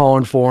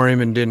calling for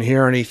him and didn't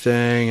hear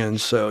anything, and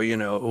so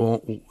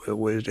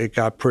it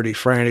got pretty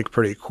frantic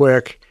pretty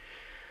quick.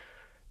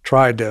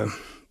 Tried to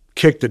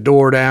kick the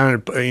door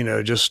down,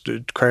 and just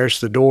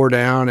crash the door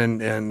down,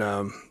 and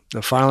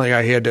finally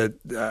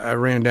I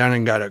ran down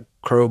and got a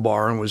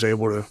crowbar and was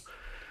able to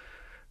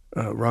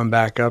run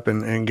back up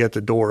and get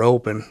the door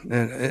open.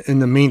 And in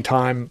the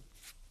meantime,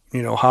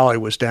 Holly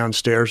was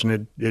downstairs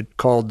and it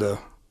called the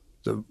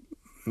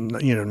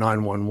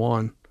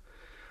 911.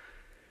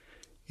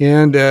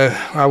 And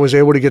I was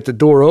able to get the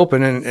door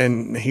open,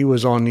 and he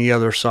was on the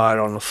other side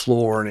on the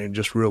floor, and he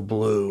just real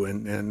blue.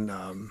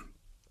 And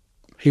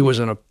he was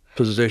in a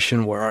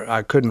position where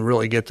I couldn't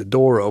really get the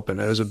door open.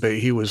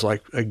 He was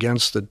like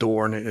against the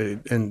door,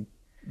 and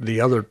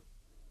the other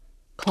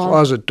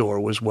closet door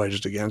was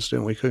wedged against it,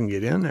 and we couldn't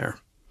get in there.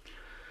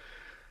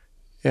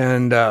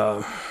 And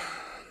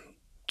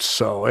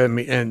so,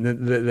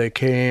 they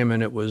came,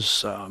 and it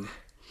was,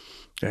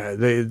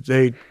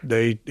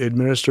 they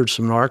administered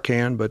some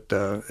Narcan, but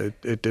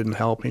it didn't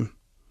help him,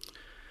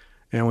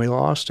 and we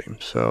lost him.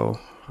 So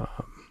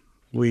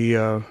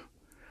it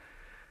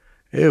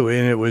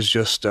was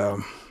just,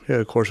 of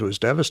course, it was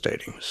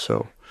devastating.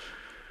 So,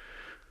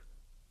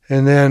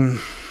 and then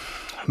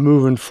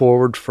moving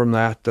forward from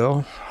that,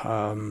 though,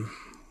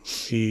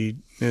 he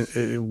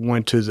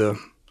went to the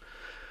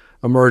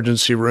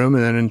emergency room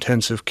and then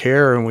intensive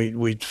care, and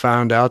we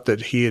found out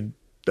that he had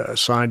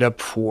signed up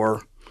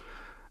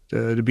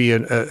to be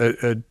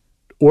an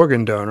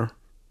organ donor,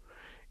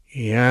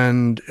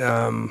 and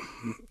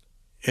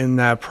in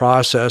that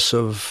process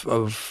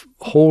of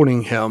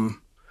holding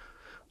him,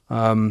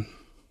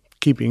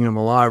 keeping him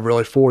alive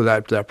really for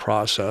that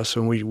process,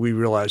 and we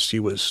realized he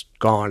was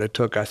gone. It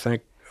took, I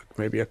think,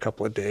 maybe a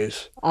couple of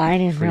days. I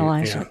didn't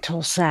realize it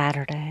till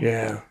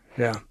Saturday.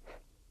 Yeah.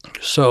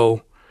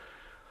 So,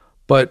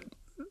 but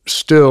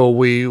still,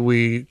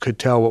 we could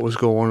tell what was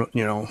going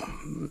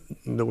on,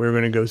 that we were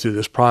going to go through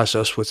this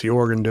process with the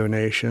organ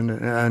donation.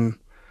 And,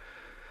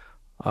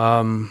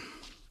 of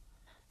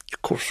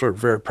course, we're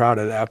very proud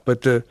of that.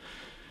 But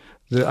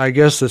I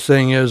guess the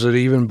thing is that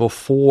even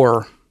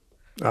before,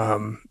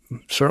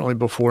 certainly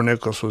before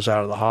Nicholas was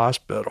out of the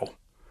hospital,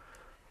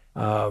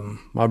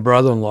 my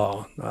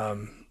brother-in-law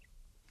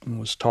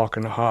was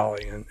talking to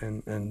Holly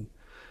and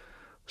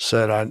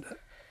said,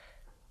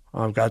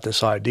 I've got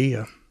this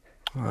idea.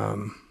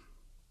 And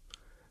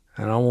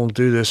I won't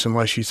do this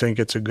unless you think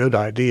it's a good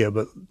idea,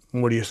 but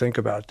what do you think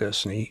about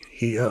this? And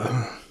he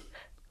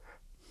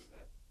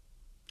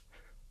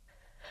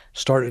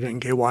started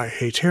NKY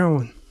Hates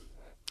Heroin.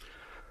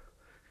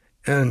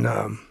 And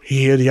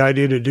he had the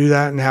idea to do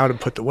that and how to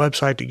put the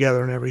website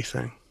together and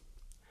everything.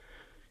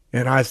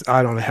 And I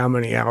don't know how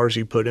many hours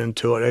he put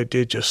into it. It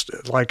did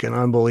just like an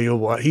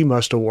unbelievable, he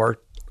must have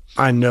worked,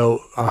 I know,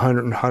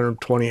 100 and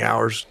 120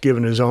 hours,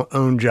 given his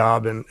own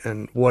job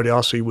and what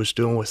else he was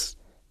doing with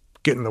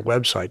getting the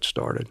website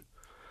started.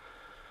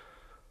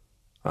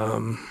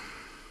 But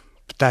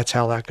that's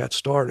how that got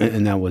started.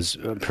 And that was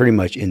pretty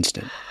much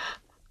instant.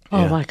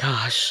 Oh, my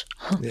gosh.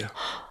 Yeah.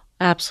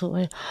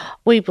 Absolutely.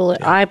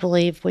 I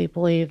believe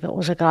it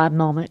was a God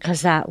moment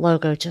because that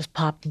logo just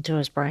popped into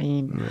his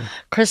brain. Yeah.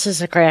 Chris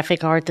is a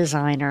graphic art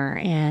designer,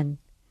 and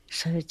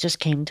so it just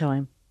came to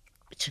him.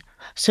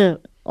 So,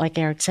 like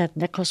Eric said,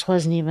 Nicholas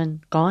wasn't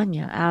even gone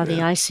yet, out of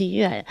the ICU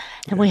yet,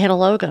 and we had a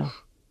logo.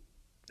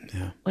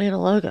 Yeah. We had a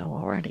logo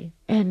already.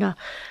 And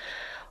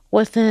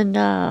within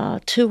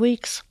 2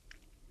 weeks,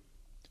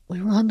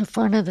 we were on the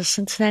front of the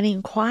Cincinnati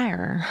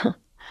Enquirer.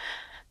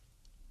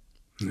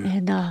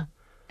 And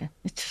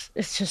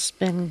it's just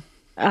been,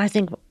 I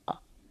think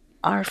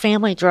our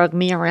family drug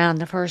me around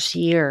the first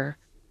year.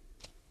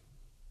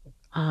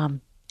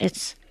 And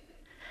it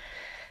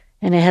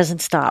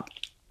hasn't stopped.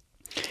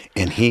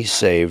 And he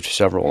saved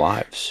several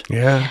lives.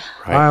 Yeah.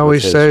 Right? I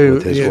always say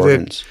with his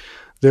organs.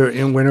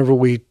 Whenever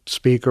we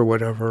speak or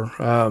whatever,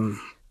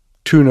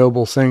 two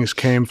noble things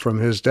came from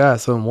his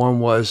death. And one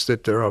was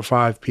that there are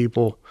 5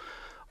 people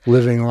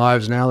living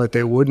lives now that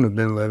they wouldn't have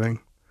been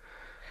living.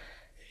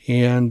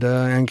 And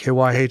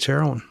NKY Hates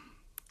Heroin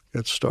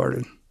gets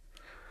started.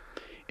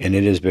 And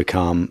it has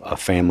become a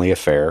family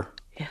affair.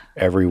 Yeah.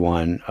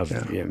 Everyone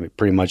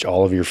pretty much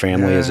all of your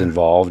family is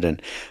involved,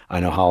 and I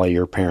know Holly,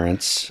 your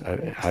parents,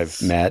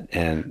 I've met,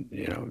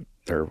 and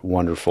they're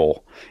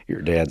wonderful.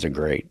 Your dad's a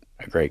great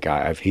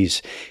guy.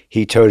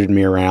 He toted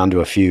me around to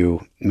a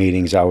few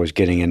meetings. I was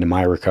getting into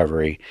my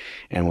recovery,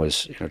 and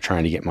was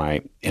trying to get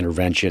my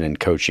intervention and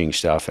coaching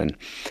stuff, and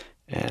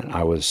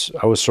I was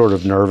sort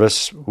of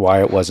nervous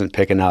why it wasn't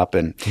picking up.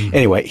 And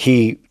anyway,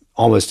 he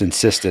almost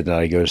insisted that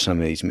I go to some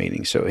of these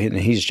meetings. So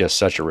he's just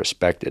such a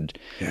respected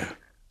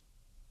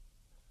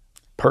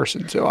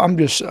person. So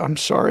I'm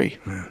sorry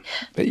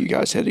that you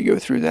guys had to go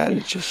through that.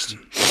 It's just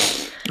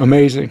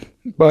amazing.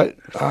 But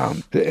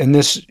and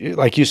this,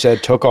 like you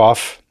said, took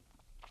off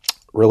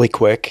really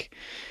quick.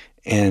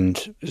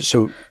 And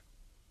so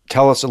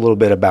tell us a little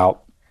bit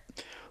about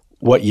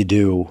what you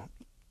do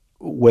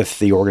with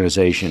the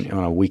organization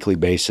on a weekly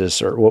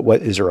basis, or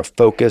what is there a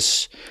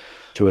focus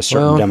to a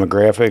certain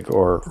demographic?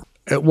 Or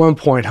at one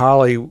point,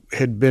 Holly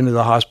had been to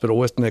the hospital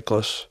with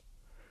Nicholas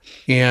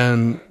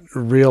and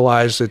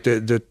realized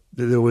that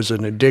there was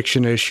an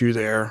addiction issue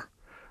there,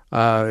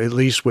 at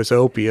least with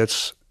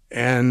opiates,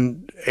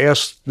 and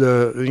asked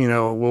well,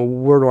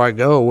 where do I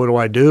go? What do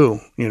I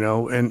do?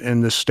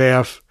 And the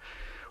staff,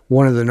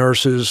 one of the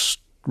nurses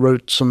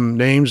wrote some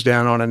names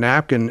down on a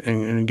napkin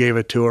and gave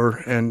it to her,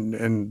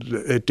 and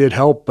it did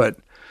help. But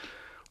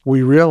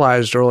we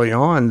realized early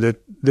on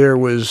that there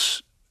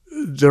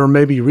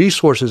may be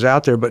resources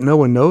out there, but no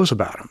one knows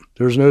about them.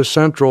 There's no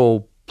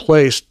central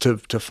place to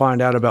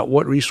find out about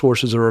what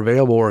resources are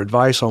available or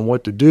advice on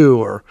what to do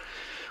or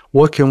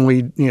what can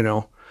we,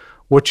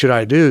 what should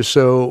I do?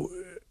 So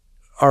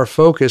our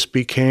focus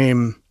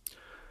became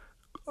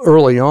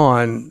early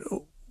on,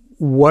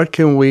 what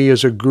can we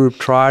as a group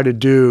try to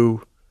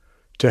do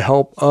to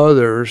help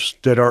others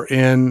that are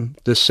in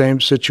the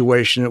same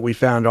situation that we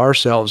found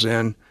ourselves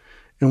in,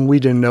 and we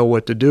didn't know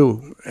what to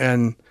do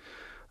and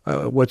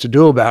what to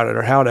do about it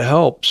or how to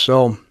help.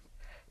 So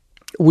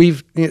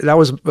that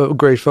was a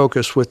great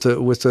focus with the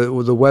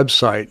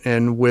website,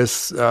 and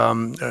with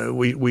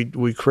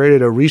we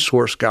created a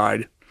resource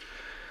guide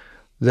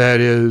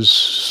that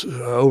is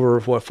over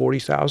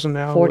 40,000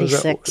 now.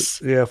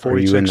 46. Yeah,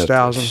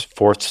 46,000.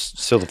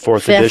 The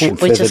fourth edition.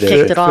 We just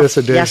kicked it off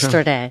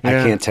yesterday. I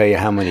can't tell you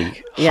how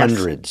many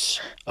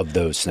hundreds of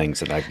those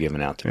things that I've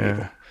given out to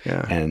people.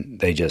 Yeah. And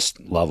they just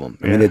love them.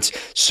 I mean, it's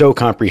so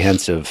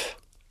comprehensive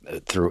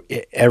through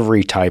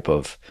every type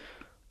of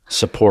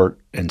support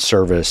and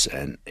service,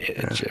 and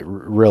it's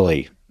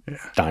really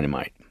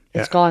dynamite.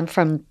 It's gone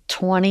from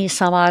 20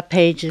 some odd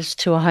pages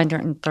to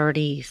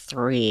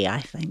 133, I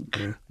think.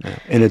 Yeah.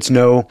 And it's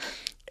no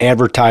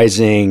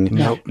advertising,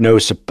 no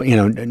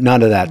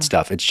none of that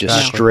stuff. It's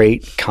just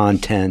straight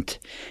content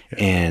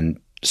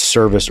and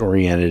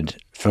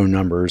service-oriented phone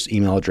numbers,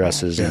 email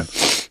addresses,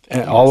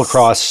 and all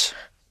across,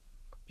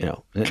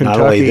 Kentucky,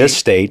 not only this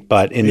state,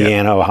 but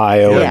Indiana,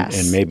 Ohio,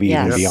 and maybe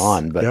even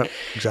beyond. But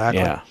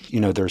exactly.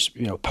 There's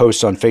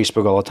posts on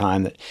Facebook all the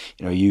time that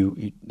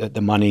that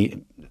the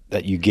money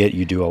that you get,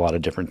 you do a lot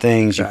of different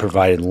things. You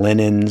provided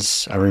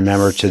linens. I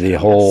remember to the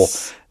whole.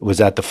 Was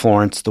that the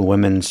Florence, the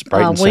Women's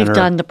Brighton Center? We've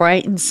done the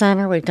Brighton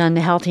Center. We've done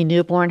the Healthy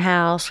Newborn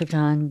House. We've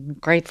done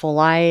Grateful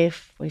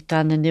Life. We've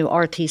done the new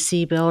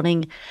RTC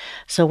building.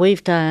 So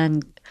we've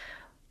done,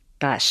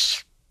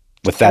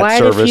 with that quite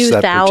service, a few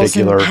that thousand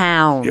particular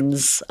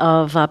pounds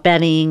of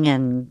bedding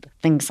and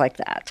things like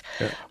that.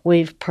 Yep.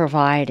 We've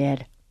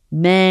provided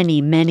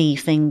many, many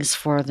things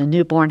for the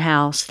newborn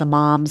house, the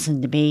moms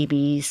and the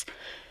babies.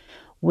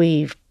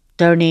 We've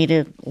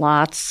donated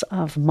lots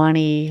of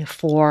money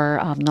for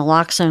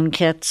naloxone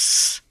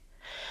kits.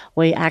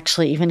 We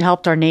actually even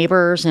helped our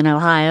neighbors in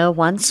Ohio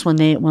once when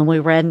we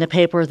read in the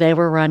paper they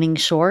were running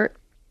short.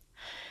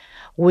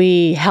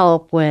 We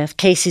help with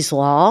Casey's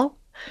Law.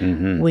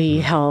 Mm-hmm.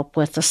 We help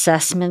with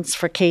assessments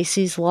for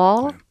Casey's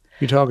Law.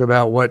 You talk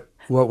about what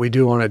we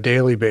do on a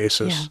daily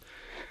basis. Yeah.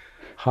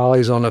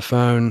 Holly's on the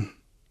phone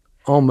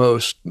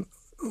almost.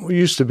 We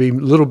used to be a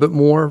little bit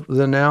more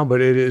than now,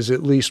 but it is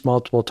at least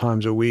multiple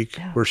times a week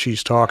where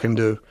she's talking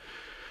to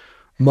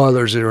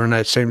mothers that are in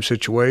that same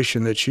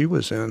situation that she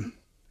was in,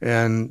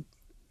 and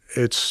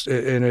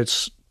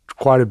it's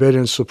quite a bit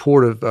in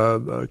support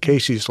of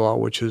Casey's Law,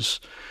 which is.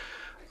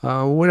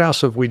 What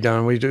else have we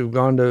done? We've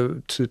gone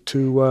to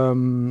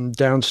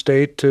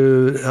downstate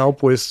to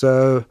help with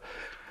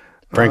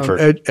Frankfort.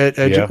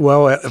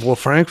 Well,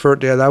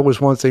 Frankfort. Yeah, that was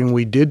one thing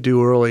we did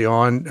do early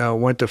on.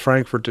 Went to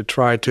Frankfort to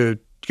try to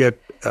get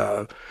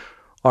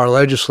our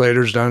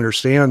legislators to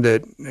understand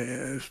that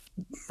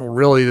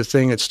really the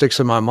thing that sticks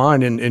in my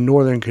mind in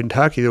northern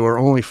Kentucky, there were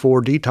only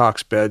 4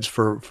 detox beds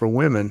for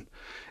women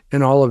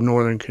in all of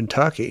northern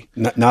Kentucky.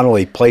 Not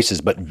only places,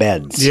 but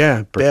beds.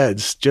 Yeah,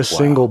 beds, just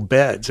single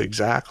beds,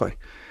 exactly.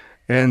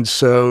 And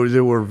so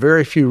there were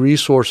very few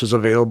resources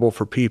available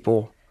for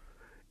people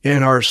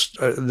in our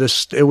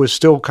it was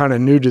still kind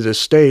of new to the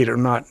state, or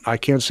not. I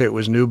can't say it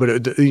was new,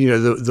 but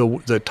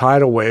the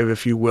tidal wave,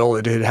 if you will,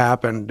 it had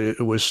happened.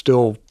 It was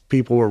still,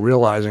 people were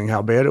realizing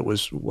how bad it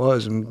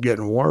was and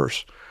getting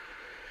worse.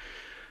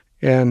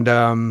 And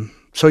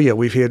so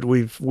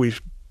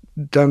we've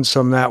done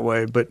some that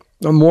way, but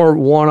a more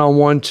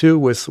one-on-one too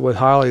with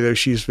Holly, though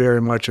she's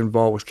very much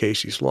involved with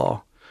Casey's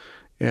Law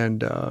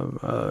and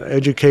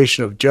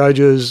education of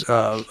judges,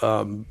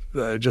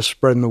 just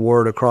spreading the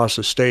word across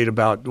the state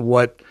about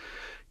what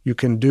you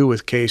can do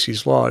with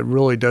Casey's Law. It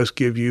really does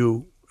give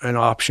you an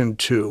option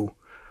to,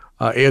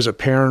 as a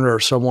parent or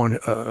someone,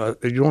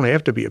 you don't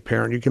have to be a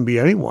parent, you can be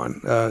anyone,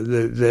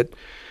 that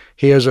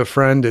he has a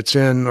friend that's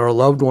in, or a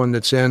loved one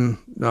that's in,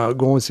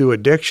 going through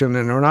addiction,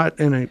 and they're not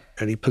in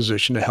any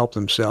position to help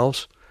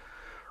themselves.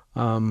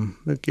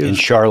 In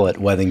Charlotte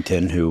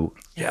Wethington, who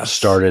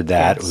started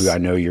that, who I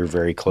know you're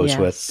very close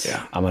with.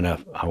 Yeah. I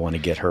want to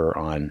get her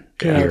on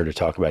here to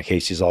talk about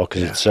Casey's Law,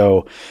 because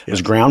it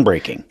was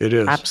groundbreaking. It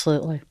is.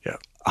 Absolutely. Yeah.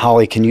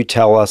 Holly, can you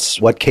tell us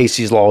what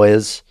Casey's Law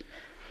is?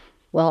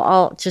 Well,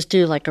 I'll just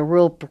do like a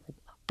real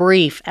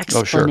brief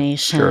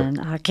explanation.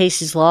 Sure.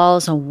 Casey's Law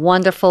is a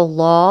wonderful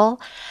law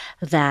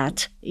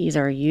that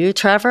either you,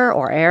 Trevor,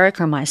 or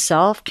Eric, or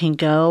myself can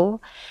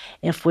go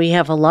if we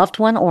have a loved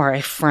one or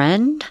a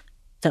friend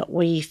that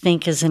we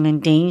think is in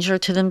danger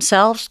to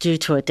themselves due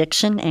to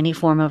addiction, any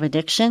form of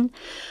addiction.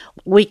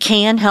 We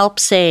can help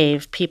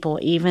save people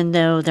even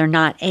though they're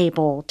not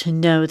able to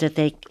know that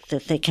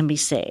they can be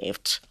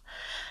saved.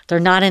 They're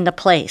not in the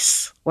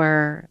place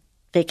where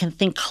they can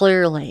think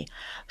clearly.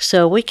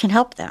 So we can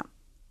help them.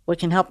 We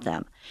can help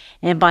them.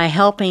 And by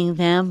helping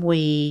them,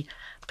 we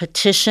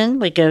petition,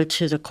 we go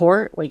to the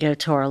court, we go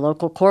to our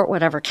local court,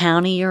 whatever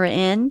county you're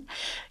in.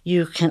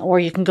 You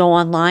can go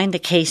online to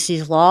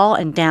Casey's Law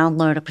and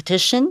download a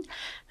petition,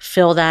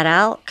 fill that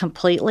out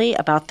completely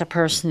about the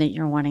person that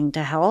you're wanting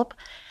to help.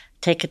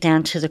 Take it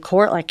down to the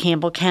court like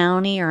Campbell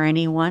County or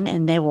anyone,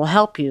 and they will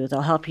help you.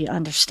 They'll help you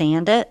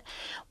understand it.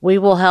 We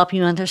will help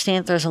you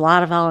understand. There's a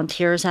lot of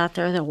volunteers out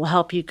there that will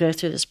help you go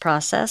through this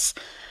process.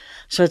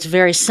 So it's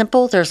very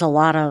simple. There's a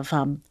lot of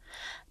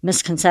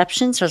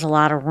misconceptions. There's a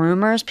lot of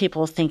rumors.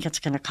 People think it's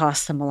going to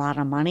cost them a lot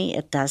of money.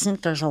 It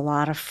doesn't. There's a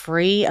lot of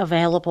free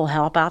available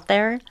help out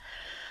there.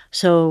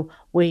 So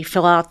we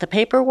fill out the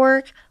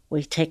paperwork.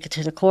 We take it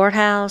to the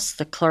courthouse.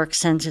 The clerk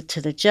sends it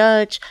to the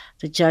judge.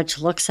 The judge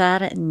looks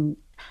at it and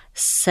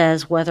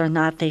says whether or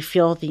not they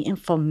feel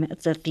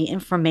that the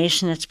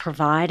information that's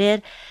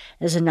provided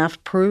is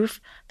enough proof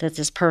that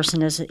this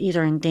person is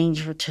either in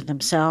danger to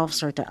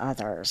themselves or to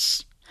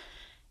others.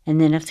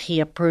 And then if he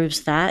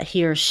approves that,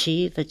 he or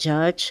she, the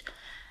judge,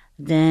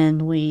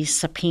 then we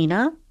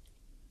subpoena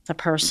the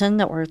person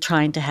that we're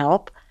trying to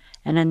help.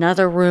 And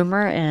another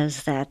rumor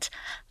is that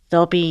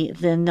they'll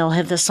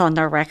have this on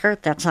their record.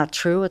 That's not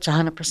true. It's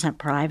 100%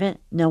 private.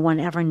 No one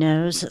ever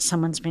knows that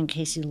someone's been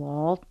Casey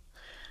Lawed.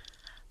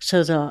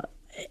 So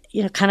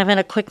kind of in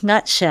a quick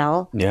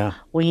nutshell,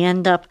 we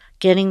end up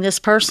getting this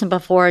person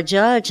before a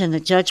judge, and the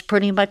judge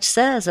pretty much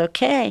says,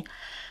 okay,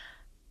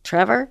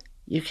 Trevor,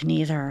 you can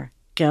either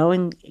go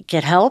and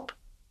get help.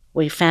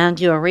 We found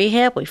you a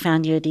rehab. We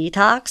found you a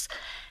detox.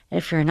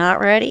 If you're not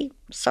ready,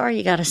 sorry,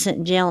 you got to sit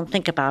in jail and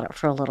think about it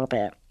for a little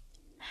bit.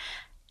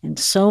 And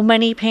so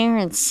many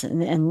parents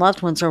and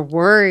loved ones are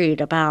worried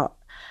about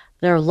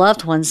their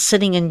loved ones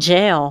sitting in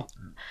jail.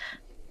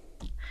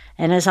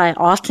 And as I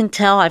often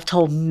tell, I've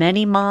told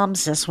many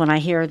moms this when I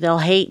hear they'll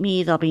hate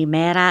me, they'll be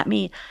mad at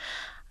me.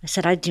 I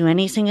said, I'd do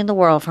anything in the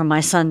world for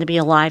my son to be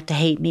alive to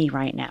hate me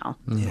right now.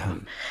 Yeah.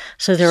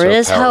 So there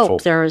is powerful.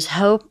 hope. There is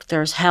hope.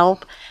 There's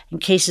help.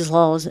 And Casey's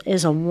Law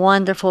is a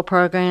wonderful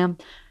program.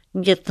 You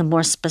can get the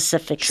more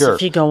specifics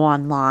if you go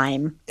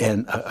online.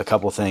 And a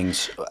couple of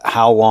things.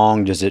 How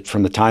long does it,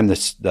 from the time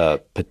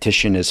the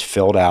petition is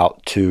filled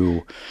out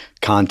to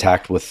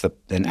contact with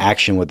an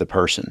action with the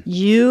person?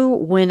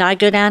 When I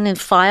go down and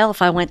file,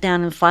 if I went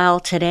down and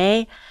filed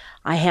today,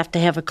 I have to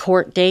have a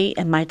court date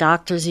and my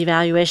doctor's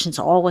evaluations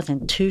all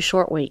within 2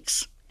 short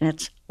weeks. And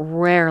it's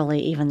rarely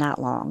even that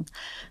long.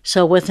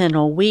 So within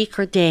a week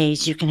or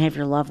days, you can have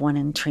your loved one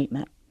in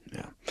treatment.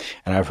 Yeah.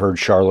 And I've heard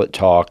Charlotte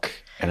talk,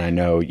 and I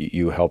know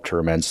you helped her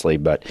immensely,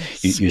 but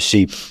you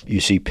see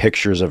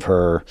pictures of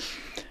her,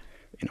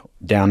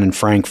 down in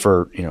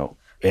Frankfurt,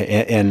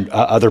 and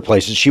other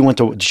places.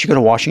 Did she go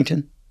to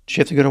Washington? Did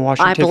she have to go to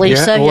Washington? I believe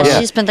so. Yes,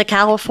 she's been to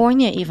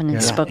California even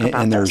and spoke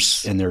about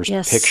this. And there's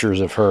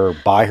pictures of her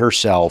by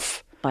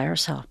herself,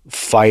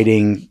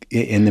 fighting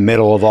in the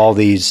middle of all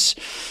these,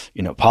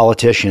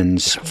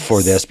 politicians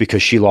for this,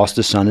 because she lost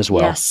a son as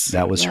well. Yes.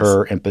 That was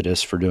her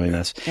impetus for doing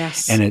this.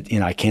 Yes.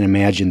 And I can't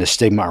imagine the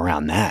stigma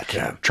around that.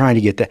 Yeah. Trying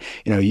to get that,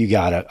 you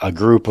got a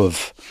group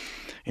of,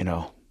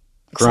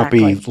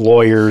 grumpy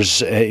lawyers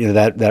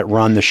that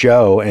run the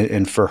show,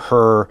 and for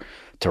her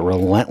to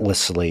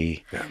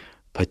relentlessly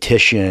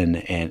petition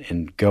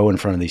and go in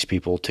front of these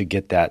people to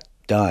get that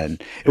done.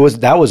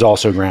 That was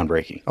also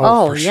groundbreaking.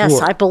 Oh yes.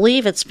 Sure. I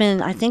believe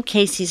I think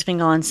Casey's been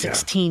gone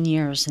 16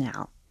 years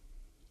now.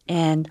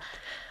 And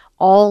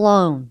all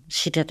alone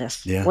she did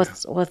this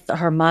with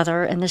her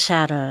mother in the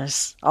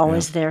shadows,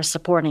 always there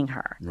supporting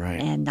her.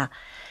 Right. And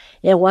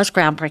it was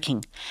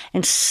groundbreaking.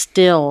 And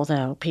still,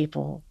 though,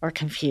 people are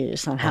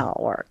confused on how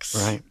it works.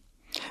 Right.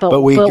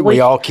 But we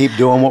all keep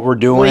doing what we're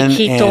doing. We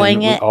keep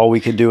doing it. All we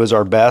can do is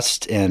our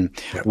best, and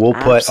we'll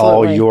put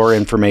all your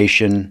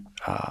information,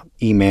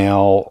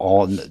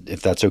 email,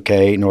 if that's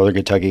okay, Northern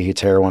Kentucky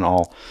Hates Heroin,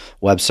 all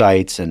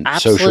websites and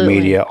social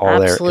media, all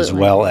there, as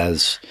well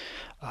as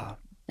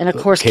and of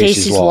course,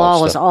 Casey's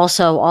Law is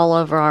also all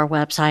over our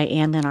website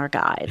and in our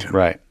guide.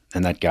 Right.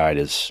 And that guide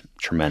is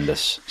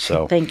tremendous.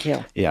 So thank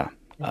you. Yeah.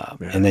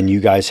 And then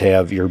you guys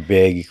have your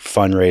big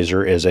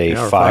fundraiser is a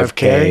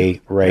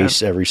 5K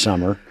race every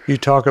summer. You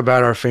talk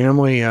about our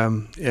family,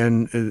 and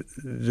it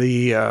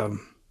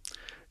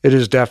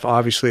is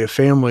obviously a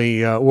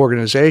family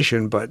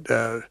organization, but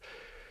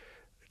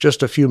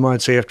just a few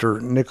months after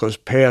Nicholas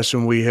passed,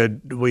 and we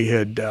had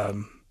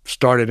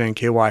started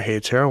NKY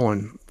Hates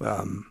Heroin,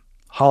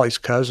 Holly's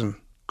cousin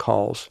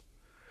calls,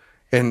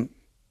 and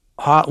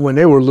when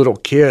they were little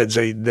kids,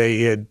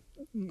 they had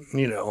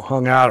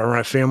hung out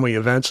around family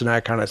events and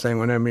that kind of thing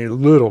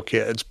little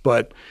kids,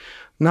 but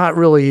not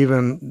really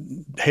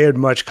even had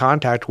much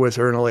contact with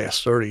her in the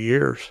last 30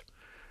 years.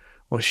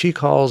 Well, she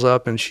calls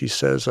up and she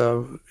says,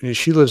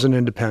 she lives in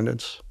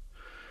Independence,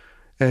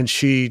 and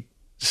she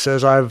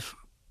says,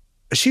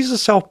 she's a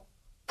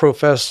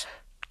self-professed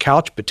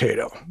couch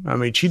potato.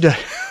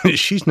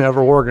 She's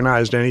never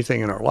organized anything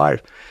in her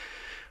life.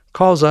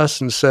 Calls us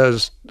and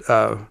says,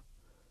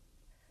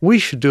 we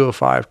should do a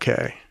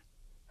 5K.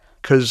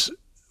 because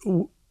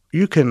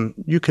you can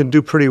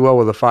do pretty well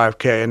with a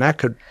 5K, and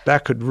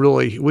that could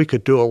really, we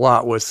could do a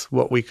lot with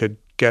what we could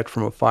get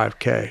from a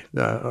 5K,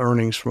 the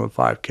earnings from a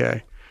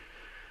 5K.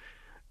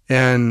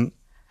 And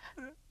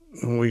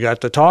we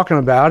got to talking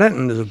about it,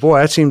 and boy,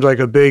 that seems like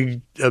a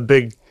big,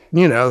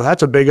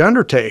 that's a big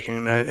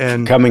undertaking.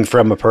 And coming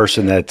from a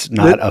person that's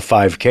not a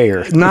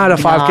 5K-er. Not a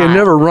 5K,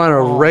 never run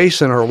a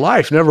race in her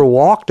life, never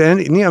walked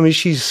any. I mean,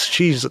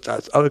 she's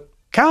a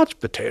couch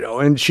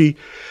potato,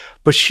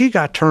 but she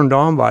got turned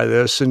on by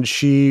this, and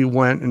she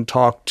went and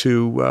talked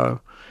to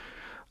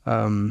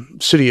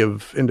City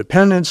of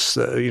Independence,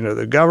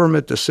 the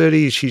government, the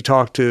city. She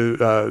talked to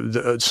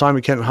the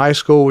Simon Kenton High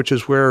School, which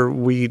is where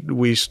we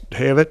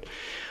have it.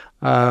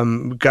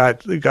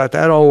 Got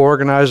that all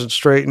organized and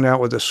straightened out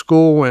with the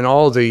school and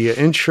all the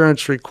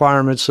insurance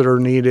requirements that are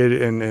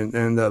needed, and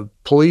the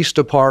police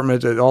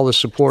department, and all the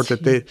support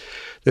that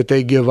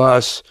they give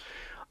us.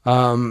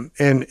 And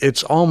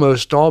it's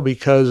almost all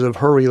because of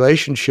her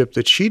relationship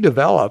that she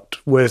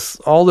developed with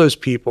all those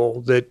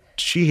people that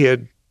she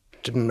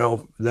didn't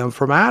know them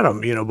from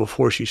Adam,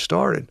 before she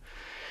started.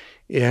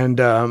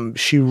 And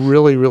she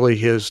really, really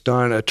has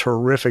done a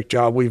terrific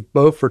job. We've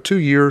both, for 2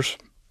 years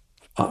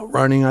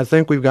running, I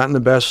think we've gotten the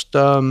best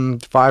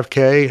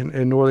 5K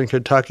in Northern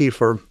Kentucky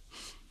for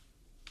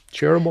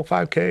charitable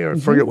 5K, or I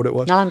forget what it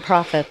was.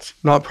 Nonprofit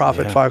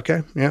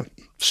 5K, yeah.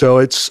 So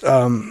it's,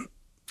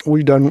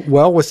 we've done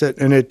well with it,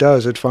 and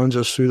it funds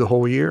us through the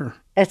whole year.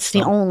 It's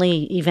the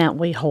only event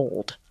we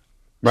hold.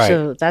 Right.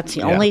 So that's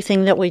the only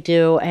thing that we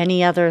do.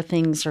 Any other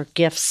things are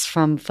gifts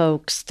from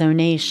folks,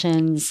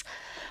 donations,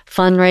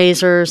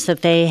 fundraisers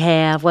that they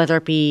have, whether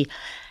it be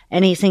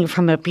anything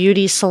from a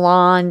beauty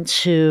salon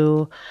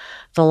to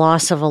the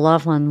loss of a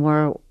loved one,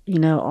 where,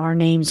 our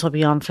names will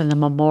be on for the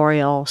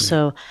memorial. Yeah.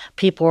 So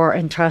people are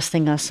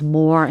entrusting us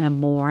more and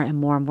more and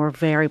more, and we're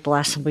very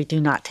blessed, and we do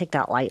not take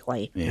that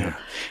lightly. Yeah.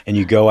 And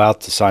you go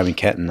out to Simon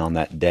Kenton on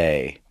that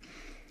day,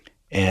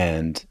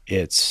 and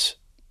it's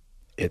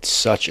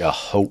such a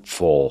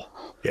hopeful,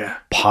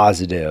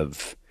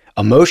 positive,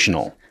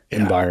 emotional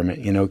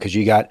environment, because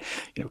you got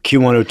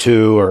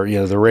Q102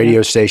 or the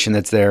radio station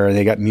that's there, and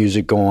they got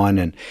music going,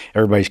 and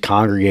everybody's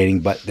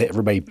congregating, but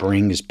everybody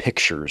brings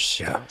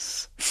pictures,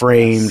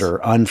 framed or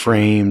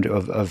unframed,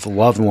 of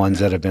loved ones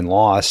that have been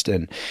lost,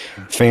 and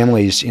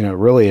families,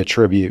 really a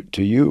tribute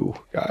to you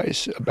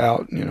guys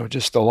about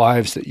just the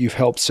lives that you've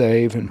helped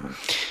save, and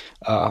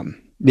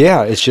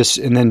it's just,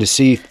 and then to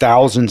see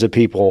thousands of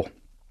people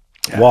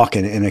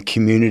walking in a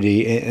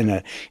community, in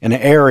an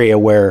area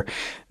where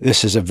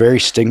this is a very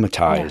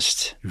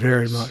stigmatized,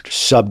 very much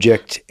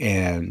subject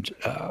and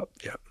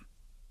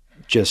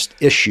just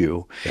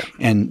issue,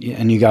 and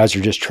you guys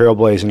are just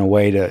trailblazing a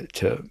way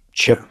to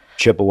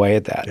chip away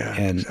at that,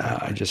 and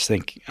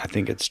exactly. I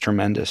think it's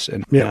tremendous,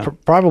 and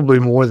probably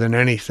more than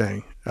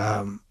anything,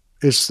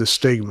 it's the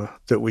stigma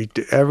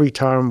that every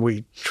time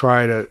we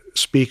try to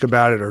speak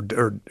about it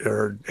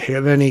or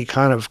have any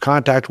kind of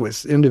contact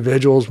with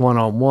individuals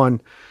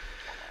one-on-one.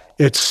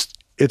 It's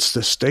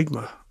the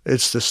stigma.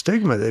 It's the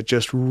stigma that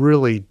just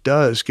really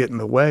does get in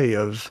the way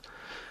of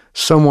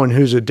someone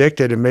who's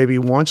addicted and maybe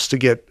wants to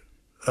get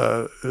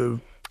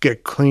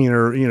clean,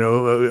 or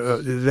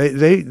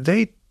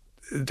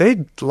they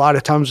a lot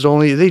of times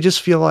they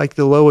just feel like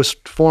the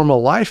lowest form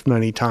of life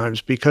many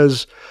times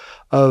because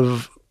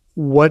of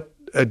what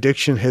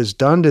addiction has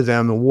done to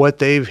them and what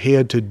they've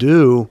had to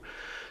do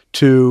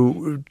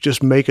to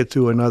just make it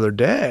through another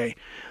day.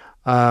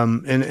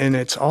 And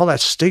it's all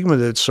that stigma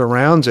that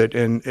surrounds it,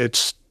 and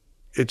it's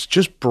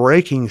just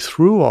breaking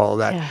through all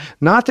that. Yeah.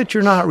 Not that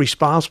you're not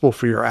responsible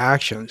for your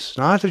actions,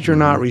 not that you're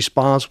not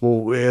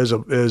responsible as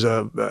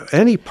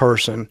any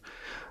person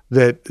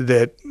that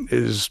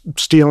is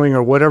stealing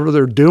or whatever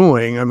they're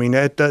doing. I mean,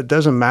 that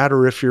doesn't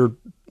matter if you're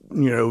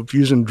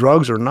using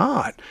drugs or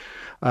not.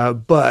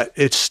 But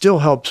it still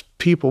helps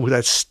people.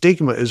 That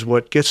stigma is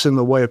what gets in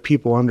the way of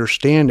people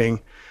understanding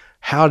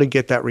how to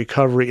get that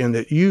recovery, and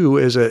that you,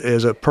 as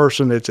a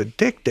person that's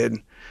addicted,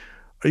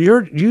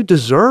 you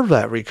deserve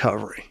that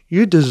recovery.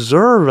 You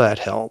deserve that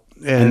help.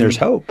 And there's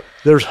hope.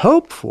 There's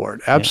hope for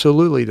it.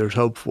 Absolutely, there's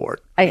hope for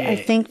it. I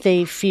think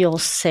they feel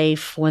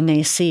safe when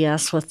they see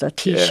us with a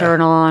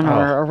T-shirt on,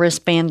 or a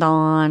wristband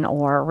on,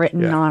 or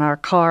written on our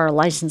car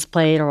license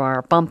plate or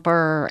our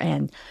bumper,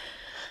 and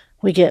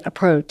we get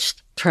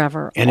approached,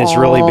 Trevor, and it's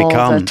really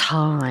become the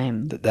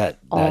time.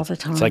 All the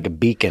time. It's like a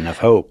beacon of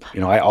hope.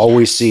 I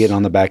always see it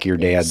on the back of your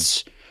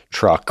dad's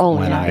truck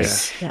when I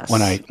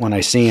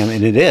see him,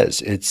 and it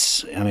is.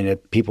 It's. I mean,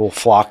 people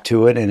flock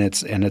to it, and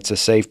it's a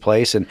safe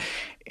place, and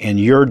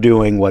you're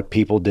doing what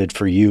people did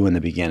for you in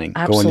the beginning,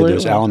 Absolutely. Going to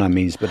those Al-Anon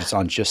meetings, but it's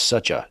on just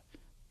such a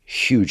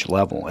huge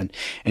level, and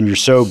you're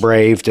so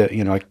brave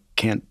to. I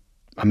can't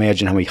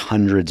imagine how many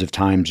hundreds of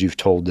times you've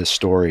told this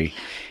story.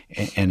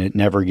 And it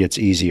never gets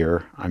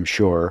easier, I'm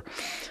sure.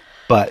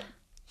 But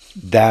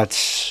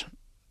that's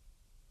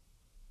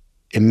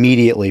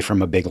immediately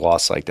from a big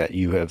loss like that,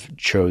 you have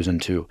chosen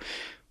to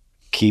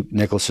keep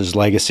Nicholas's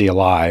legacy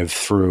alive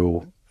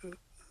through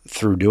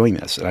through doing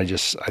this. And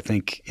I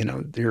think,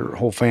 your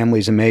whole family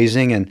is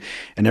amazing, and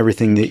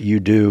everything that you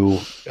do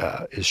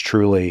is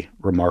truly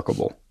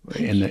remarkable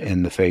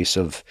in the face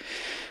of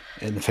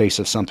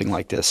something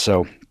like this.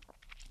 So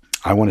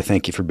I want to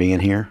thank you for being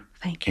here.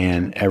 Thank you.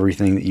 And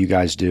everything that you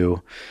guys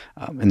do.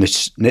 And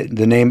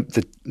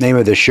the name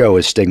of this show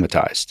is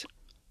Stigmatized.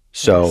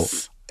 So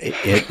Yes.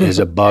 it is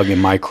a bug in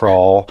my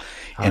crawl,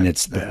 and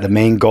it's the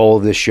main goal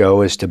of this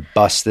show is to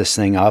bust this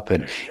thing up.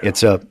 And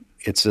it's a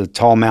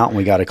tall mountain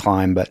we got to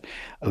climb, but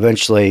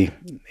eventually,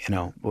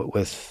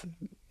 with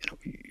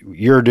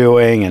you're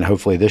doing, and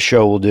hopefully this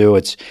show will do,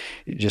 it's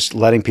just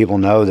letting people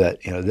know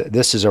that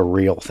this is a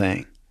real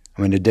thing.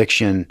 I mean,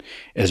 addiction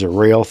is a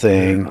real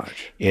thing.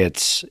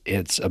 It's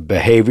a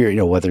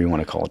behavior, whether you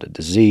want to call it a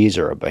disease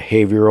or a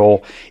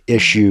behavioral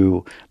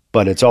issue,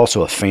 but it's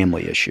also a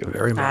family issue.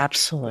 Very much.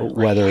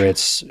 Absolutely. Whether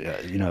it's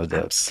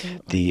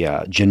Absolutely.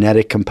 the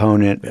genetic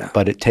component,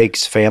 but it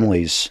takes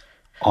families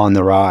on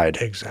the ride.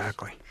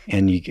 Exactly.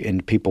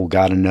 And people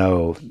got to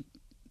know,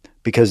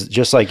 because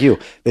just like you,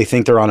 they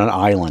think they're on an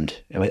island.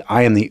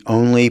 I am the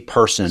only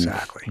person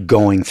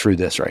going through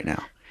this right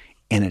now.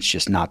 And it's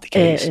just not the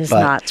case. It is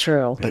not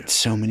true. But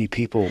so many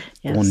people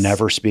Yes. will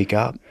never speak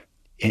up,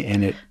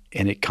 and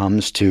it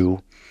comes to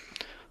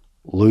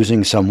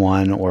losing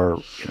someone,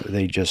 or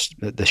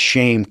the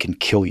shame can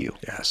kill you.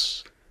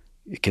 Yes.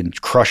 It can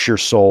crush your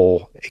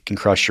soul. It can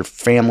crush your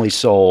family's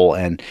soul,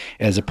 and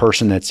as a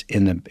person that's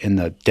in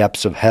the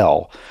depths of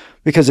hell,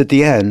 because at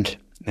the end,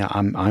 now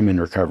I'm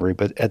in recovery,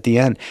 but at the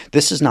end,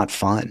 this is not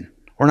fun.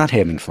 We're not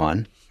having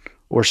fun.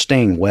 We're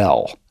staying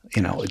well.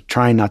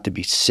 Trying not to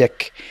be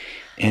sick.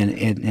 And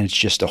it's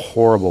just a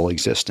horrible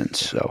existence.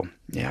 So,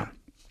 yeah.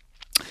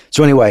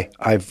 So anyway,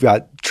 I've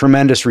got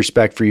tremendous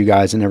respect for you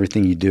guys and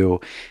everything you do.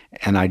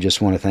 And I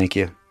just want to thank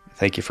you.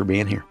 Thank you for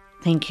being here.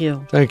 Thank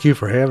you. Thank you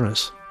for having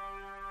us.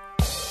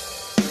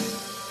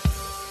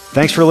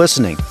 Thanks for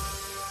listening.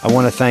 I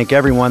want to thank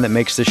everyone that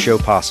makes this show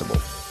possible.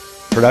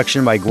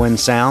 Production by Gwen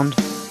Sound,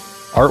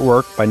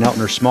 artwork by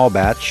Neltner Small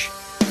Batch,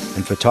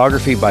 and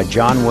photography by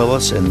John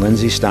Willis and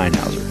Lindsay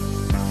Steinhauser.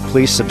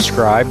 Please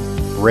subscribe,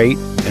 rate,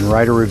 and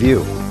write a review.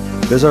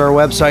 Visit our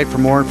website for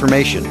more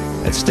information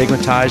at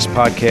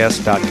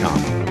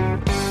stigmatizedpodcast.com.